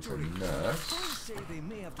a factories. nurse. Police say they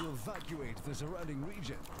may have to evacuate the surrounding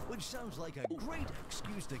region, which sounds like a great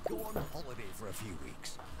excuse to go on holiday for a few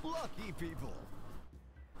weeks. Lucky people.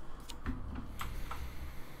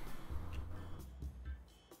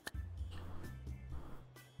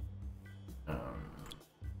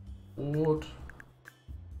 Ward.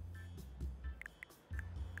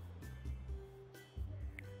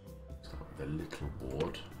 Start with a little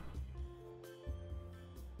ward.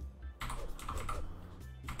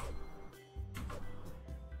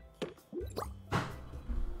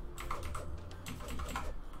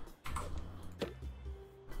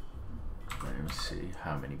 Let me see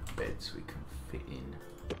how many beds we can fit in.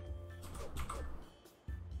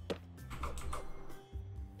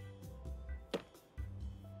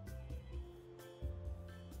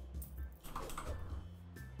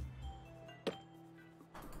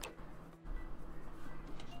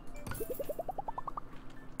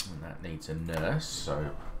 needs a nurse, so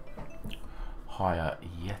hire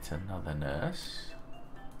yet another nurse.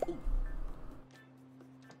 We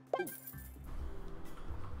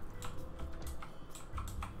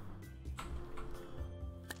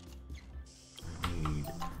need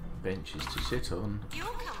benches to sit on. Your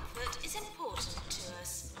comfort is important to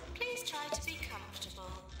us. Please try to be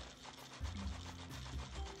comfortable.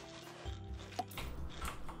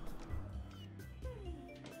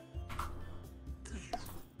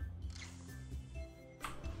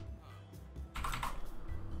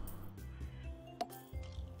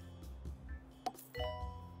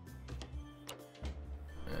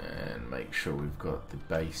 And make sure we've got the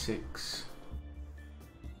basics.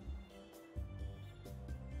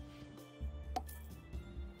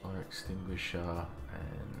 Fire extinguisher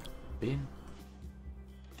and bin.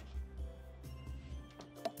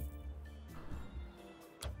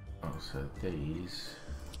 Also these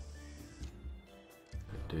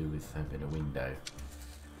could do with having a window.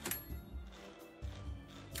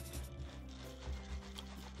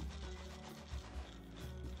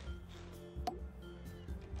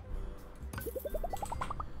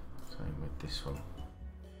 Same with this one.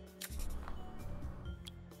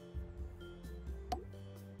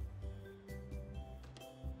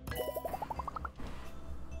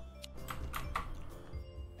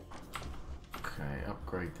 Okay,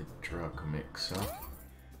 upgrade the drug mixer.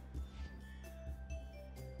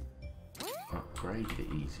 Upgrade the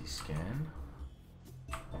easy scan.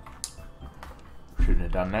 Shouldn't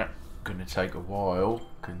have done that. Gonna take a while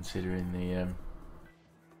considering the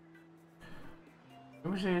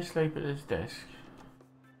was he asleep at his desk?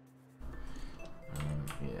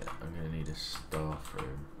 Yeah, I'm gonna need a staff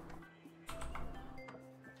room.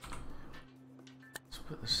 Let's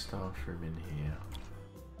put the staff room in here.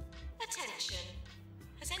 Attention.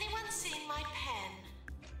 Has anyone seen my pen?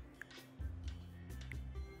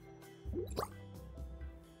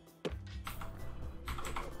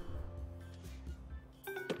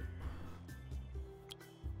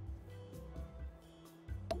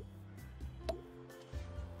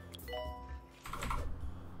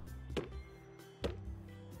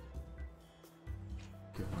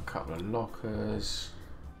 Give him a couple of lockers.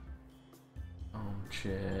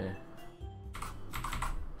 Armchair.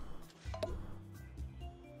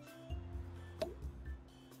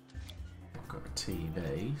 I've got a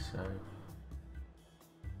TV, so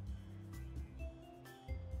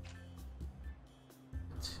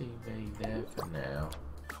TV there for now.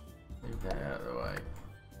 Leave that out of the way.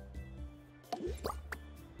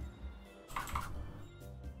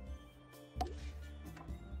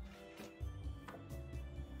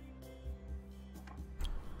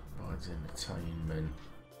 Provides entertainment.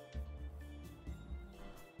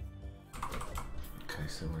 In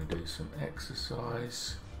case they want to do some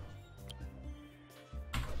exercise.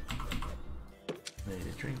 Need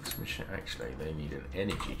a drinks machine. Actually, they need an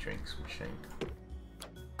energy drinks machine.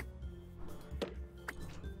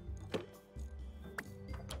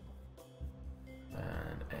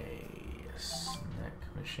 And a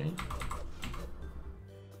snack machine.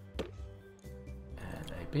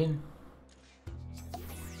 And a bin.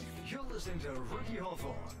 You're listening to Ricky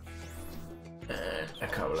Hawthorne. And a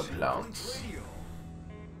couple of plants.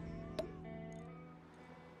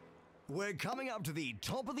 We're coming up to the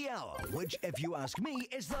top of the hour, which, if you ask me,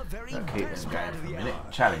 is the very I'll keep best them part going of for a the minute.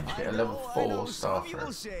 hour. Challenge, get a I level know, 4 some staff of you will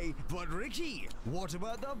room. say, but Ricky, what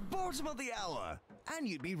about the bottom of the hour? And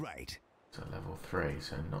you'd be right. It's a level 3,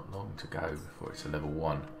 so not long to go before it's a level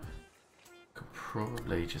 1. Could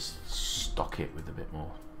probably just stock it with a bit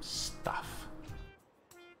more stuff.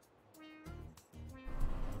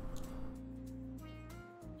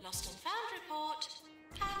 Lost and found report.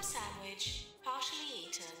 Ham sandwich, partially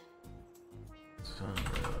eaten. So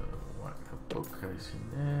whack the bookcase in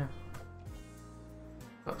there.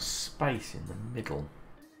 Got space in the middle.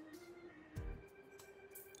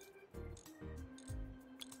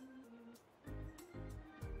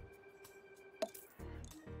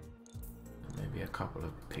 Maybe a couple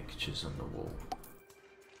of pictures on the wall.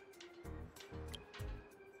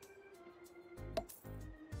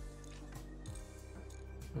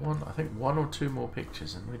 I think one or two more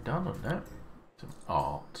pictures and we're done on that. Some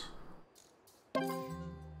art. I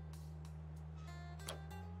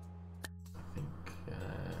think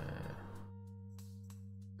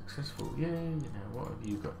successful. Yeah, you know, what have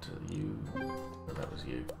you got to you? Oh, that was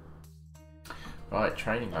you. Right,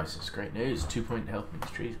 training license. Great news. 2 Point Health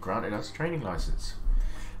Ministry has granted us a training license.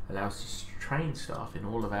 Allows us to train staff in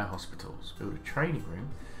all of our hospitals. Build a training room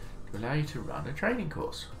to allow you to run a training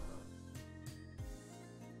course.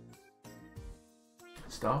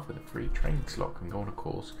 Staff with a free training slot can go on a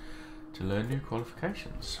course to learn new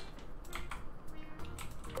qualifications.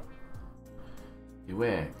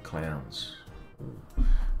 Beware, clowns. Ooh.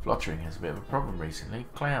 Flottering has a bit of a problem recently.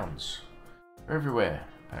 Clowns. They're everywhere.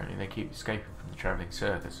 Apparently they keep escaping from the travelling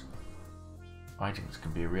circus. Hijinks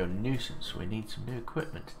can be a real nuisance, so we need some new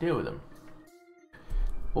equipment to deal with them.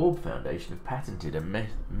 Orb Foundation have patented a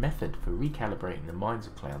method for recalibrating the minds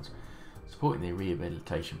of clowns, supporting their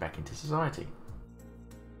rehabilitation back into society.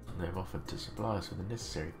 And they've offered to supply us with the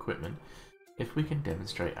necessary equipment if we can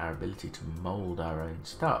demonstrate our ability to mould our own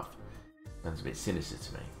stuff. Sounds a bit sinister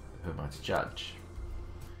to me. Who am I to judge?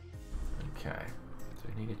 Okay, so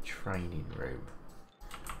we need a training room.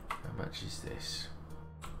 How much is this?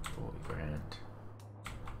 40 grand.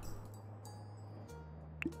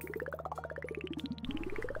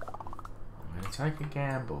 I'm going to take a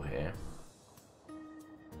gamble here.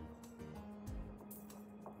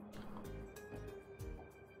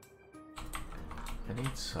 I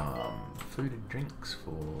need some food and drinks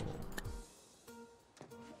for...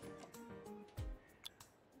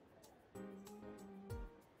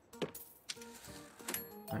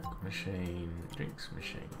 Milk machine, drinks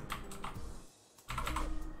machine.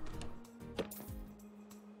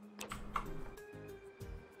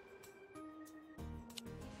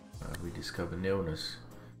 We discovered an illness.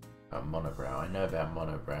 Monobrow. I know about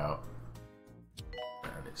monobrow,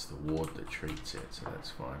 and it's the ward that treats it, so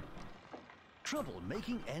that's fine. Trouble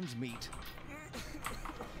making ends meet.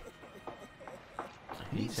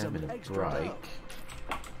 He's having a break,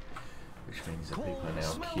 which means that people are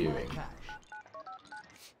now queuing.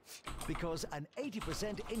 Because an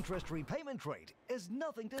 80% interest repayment rate is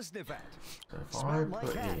nothing to sniff at. So if I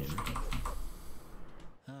put in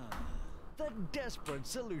the desperate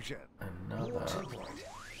solution. another...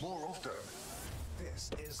 More often. This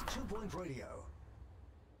is 2 Point Radio.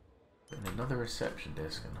 in another reception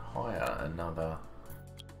desk and hire another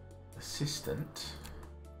assistant.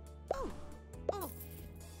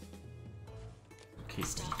 Keep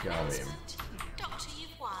them Staff going. announcement. Doctor,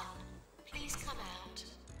 you've won. Please come out.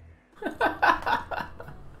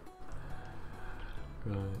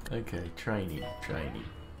 Right, okay, training.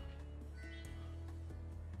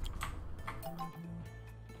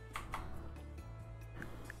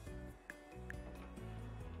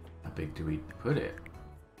 How big do we put it?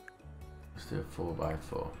 Let's do a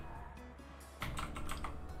 4x4.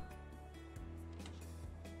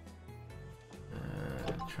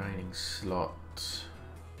 Training slot.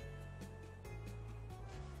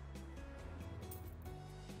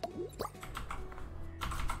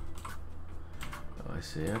 Oh, I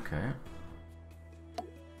see, okay.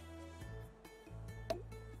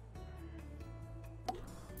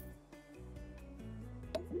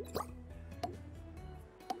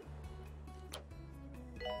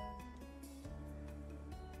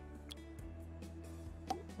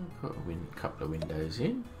 I'll put a couple of windows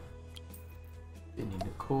in the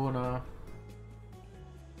corner.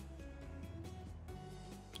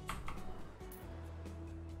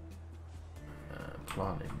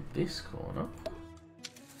 Plant in this corner.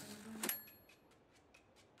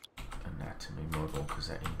 Anatomy model, because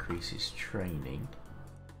that increases training.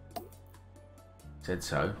 Said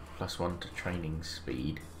so. +1 to training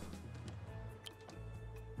speed.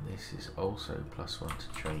 This is also +1 to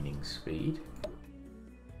training speed.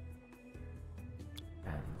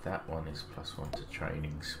 And that one is +1 to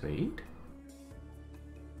training speed.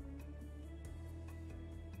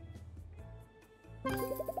 I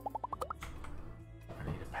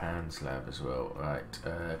need a PANS lab as well. Right,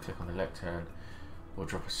 click on the lectern or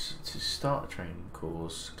drop to start a training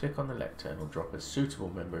course. Click on the lectern or drop a suitable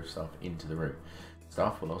member of staff into the room.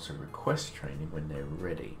 Staff will also request training when they're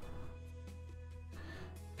ready.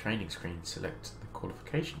 Training screen, select the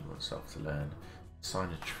qualification you want staff to learn. Assign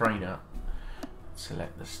a trainer.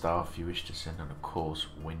 Select the staff you wish to send on a course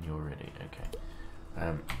when you're ready. Okay.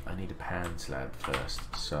 I need a PANS lab first,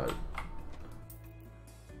 so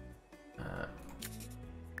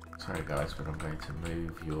sorry guys, but I'm going to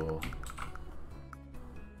move your...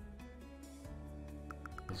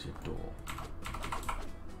 Here's your door.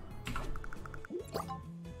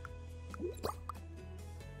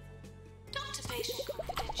 Doctor-patient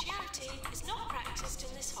confidentiality is not practiced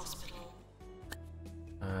in this hospital.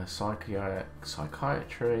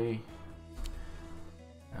 Psychiatry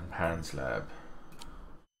and PANS lab.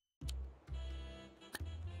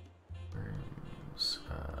 Rooms,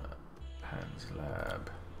 PANS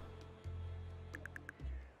lab.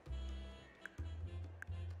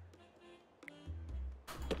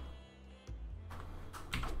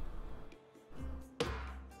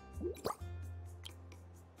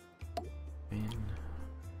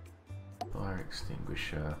 Fire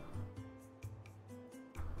extinguisher.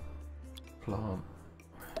 Plant.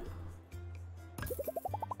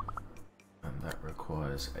 And that requires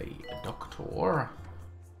requires a doctor.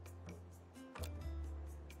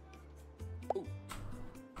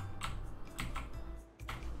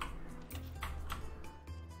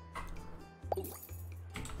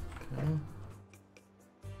 Okay.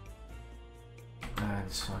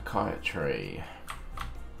 And psychiatry.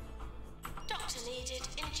 Doctor needed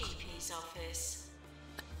in GP's office.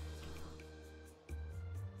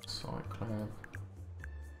 Psych lab.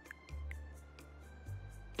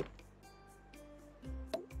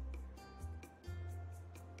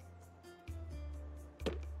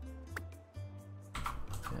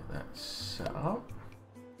 Get that set up.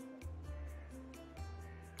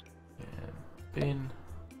 And bin.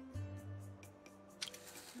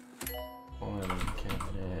 Filing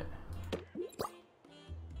cabinet.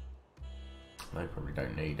 They probably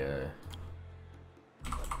don't need a.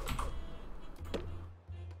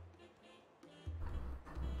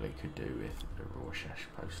 Probably could do with a Rorschach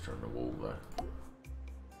poster on the wall though.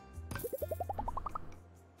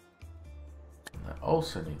 And that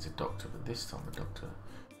also needs a doctor, but this time a doctor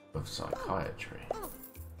of psychiatry.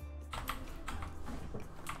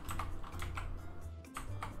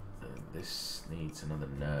 And this needs another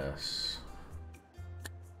nurse.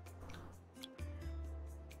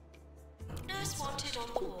 Nurse wanted on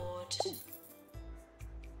the ward.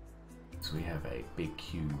 So we have a big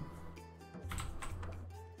queue.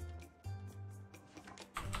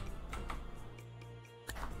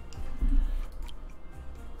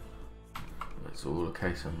 It's all a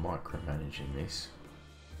case of micromanaging this.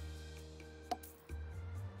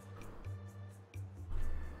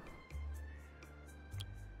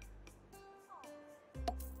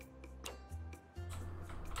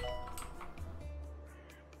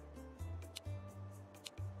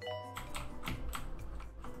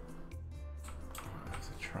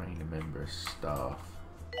 Train a member of staff.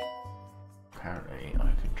 Apparently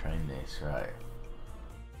I can train this, right.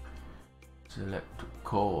 Select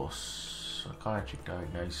course, psychiatric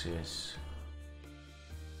diagnosis.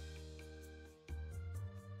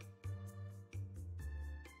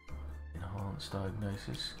 Enhanced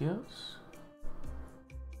diagnosis skills.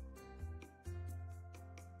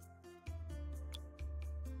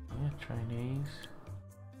 Yeah, trainees.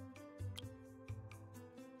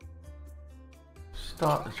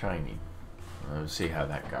 Start the training. We'll see how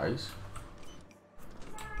that goes.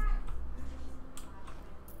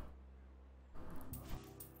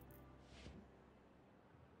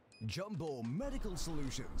 Jumbo Medical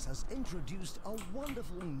Solutions has introduced a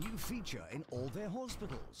wonderful new feature in all their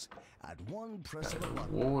hospitals. At one press of a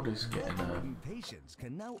button, Ward is getting patients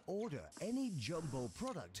can now order any Jumbo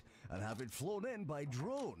product and have it flown in by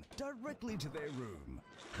drone directly to their room.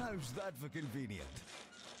 How's that for convenient?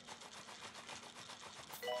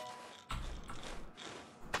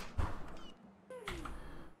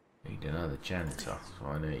 Need another janitor, that's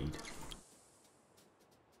what I need.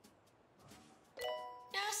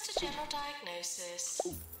 Nurse to general diagnosis.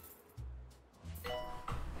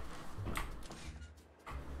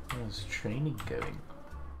 How's training going?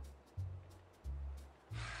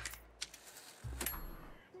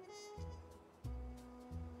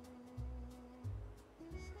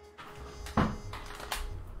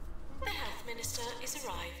 The health minister is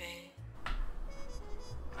arriving.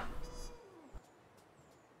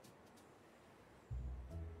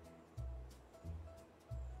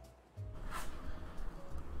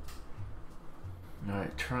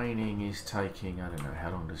 Right, training is taking, I don't know,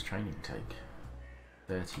 how long does training take?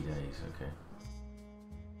 30 days, okay.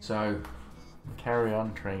 So, carry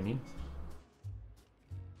on training.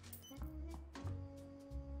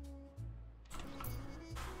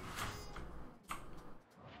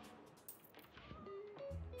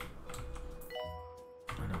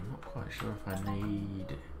 And I'm not quite sure if I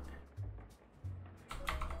need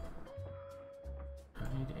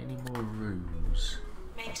any more rooms.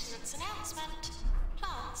 Maintenance announcement.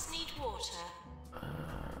 Plants need water.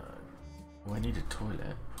 Oh, I need a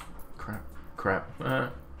toilet. Crap.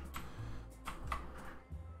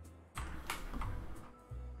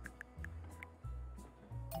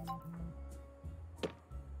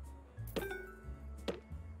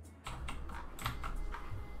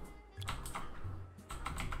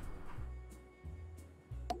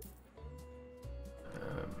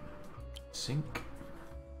 Sink.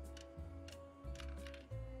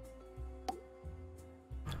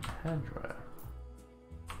 And hairdryer.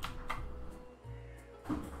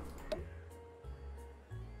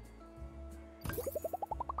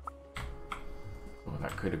 Well,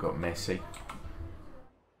 that could have got messy.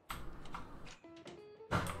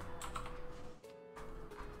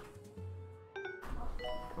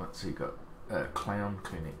 What's he got? Clown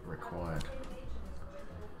clinic required.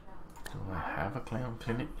 Do I have a clown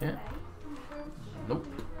clinic yet? Nope.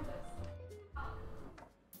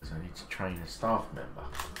 So I need to train a staff member.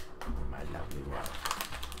 My lovely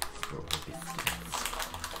wife. Strawberry biscuits.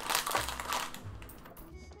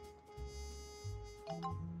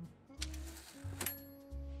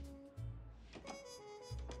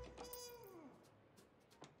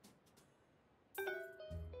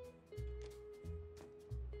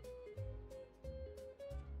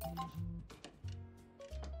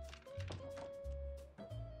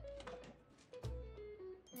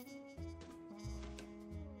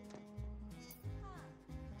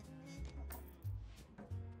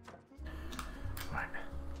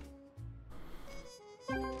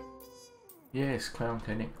 Yes, clown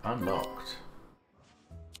clinic unlocked.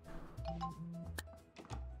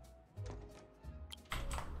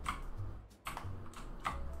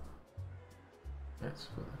 That's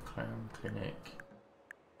for the clown clinic.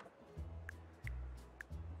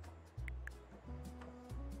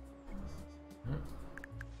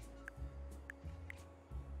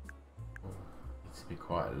 Oh, needs to be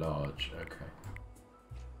quite large. Okay.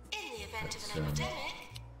 In the event of an epidemic,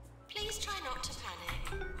 please try not to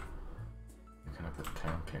panic. Can I put the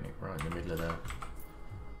clown clinic right in the middle of that?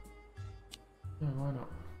 Yeah, why not?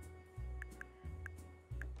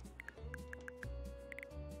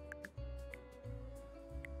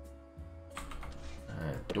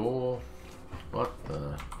 Door. What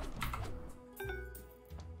the?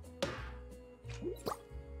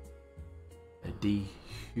 A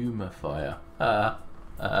dehumidifier.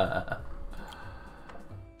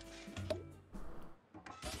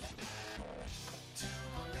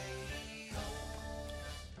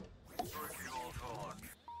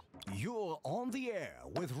 You're on the air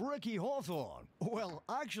with Ricky Hawthorne. Well,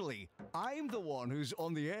 actually, I'm the one who's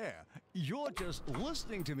on the air. You're just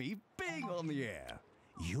listening to me being on the air.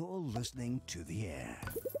 You're listening to the air.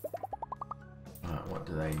 Right, what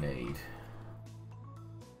do they need?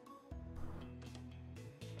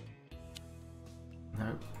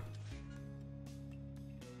 Nope.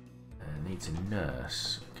 Needs a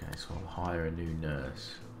nurse. Okay, so I'll hire a new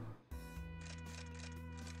nurse.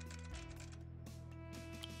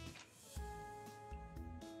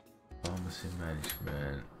 Pharmacy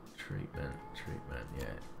management, treatment, yeah.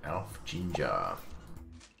 Alf Ginger.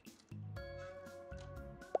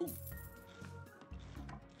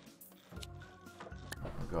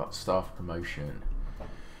 I've got staff promotion.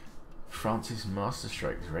 Francis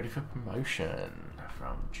Masterstroke is ready for promotion.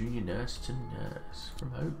 From junior nurse to nurse.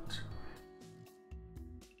 Promote.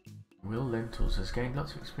 Will Lentils has gained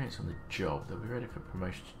lots of experience on the job. They'll be ready for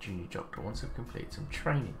promotion to junior doctor once they've completed some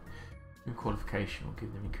training. New qualification will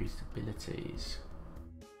give them increased abilities.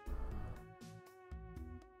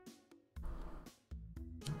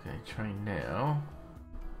 Okay, train now.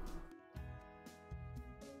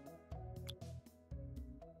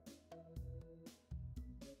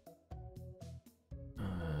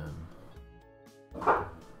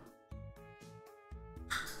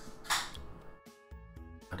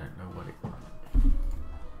 I don't know what it.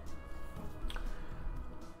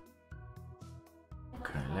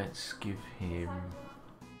 Okay, let's give him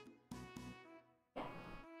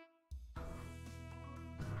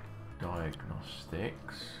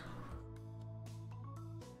diagnostics.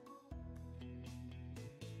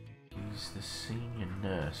 He's the senior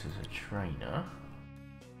nurse as a trainer.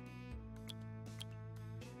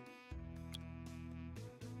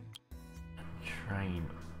 And train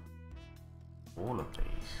all of these.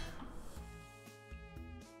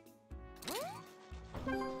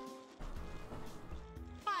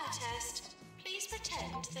 Fire test. Please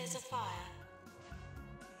pretend there's a fire.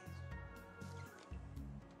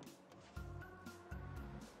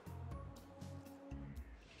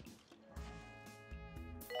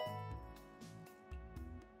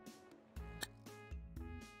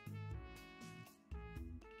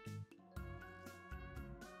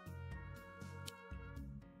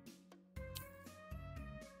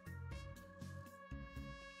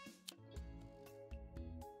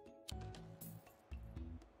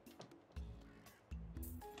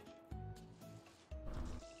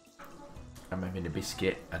 I'm having a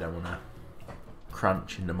biscuit. I don't want to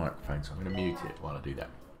crunch in the microphone, so I'm going to mute it while I do that.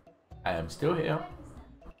 I am still here.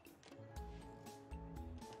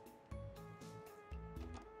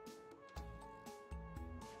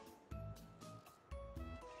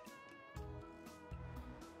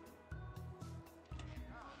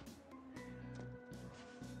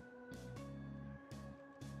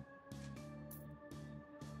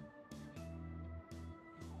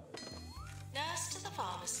 Nurse to the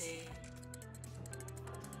pharmacy.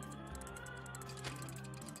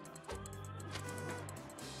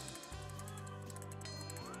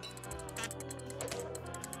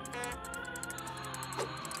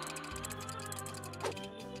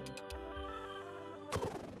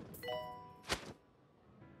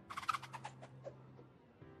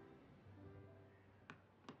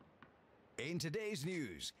 In today's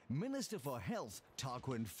news, Minister for Health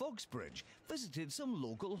Tarquin Foxbridge visited some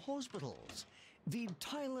local hospitals. The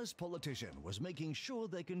tireless politician was making sure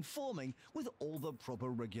they're conforming with all the proper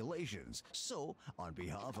regulations. So, on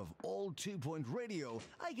behalf of all 2 Point Radio,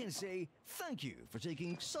 I can say thank you for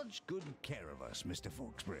taking such good care of us, Mr.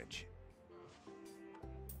 Foxbridge.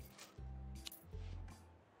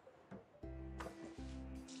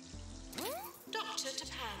 Doctor to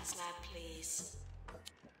Pan's lab, please.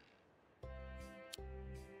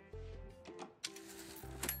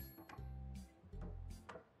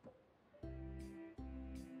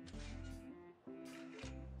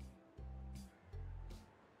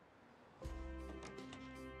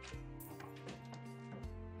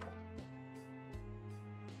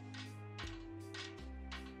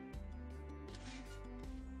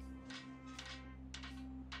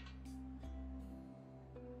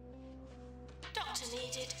 Doctor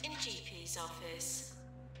needed in GP's office.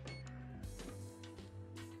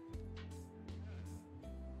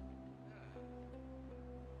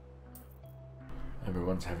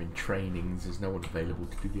 Everyone's having trainings, there's no one available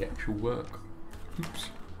to do the actual work. Oops.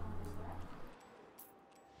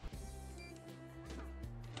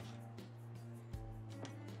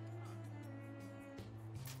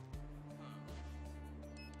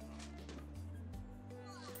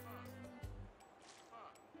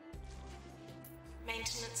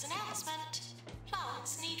 Maintenance announcement.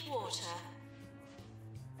 Plants need water.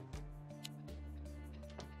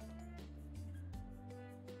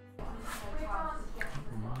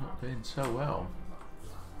 I'm not doing so well.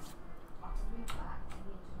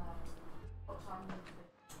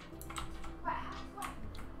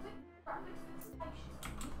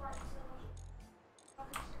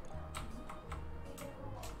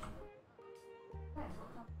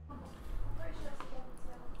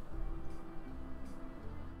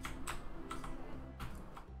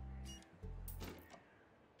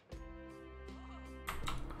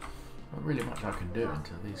 Not really much I can do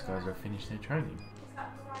until these guys have finished their training.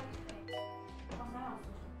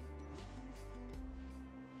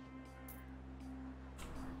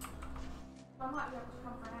 I might be able to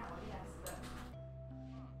come for an hour, yes, but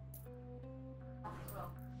as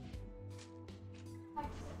well.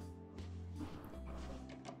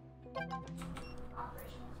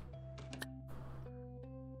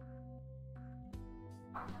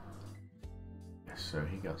 Yes, so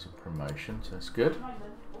he got some promotion, so that's good.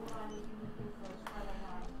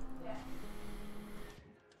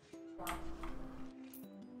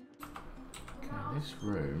 Okay, this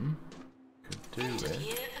room could do End of with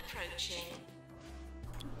year approaching.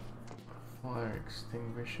 a fire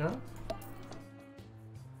extinguisher.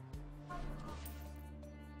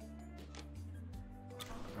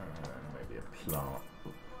 Maybe a plant.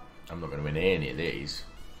 I'm not going to win any of these.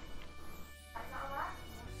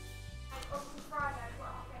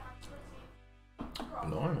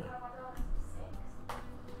 Blimey.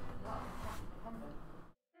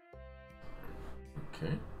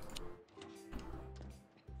 Okay.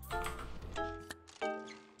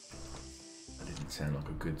 That didn't sound like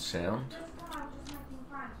a good sound.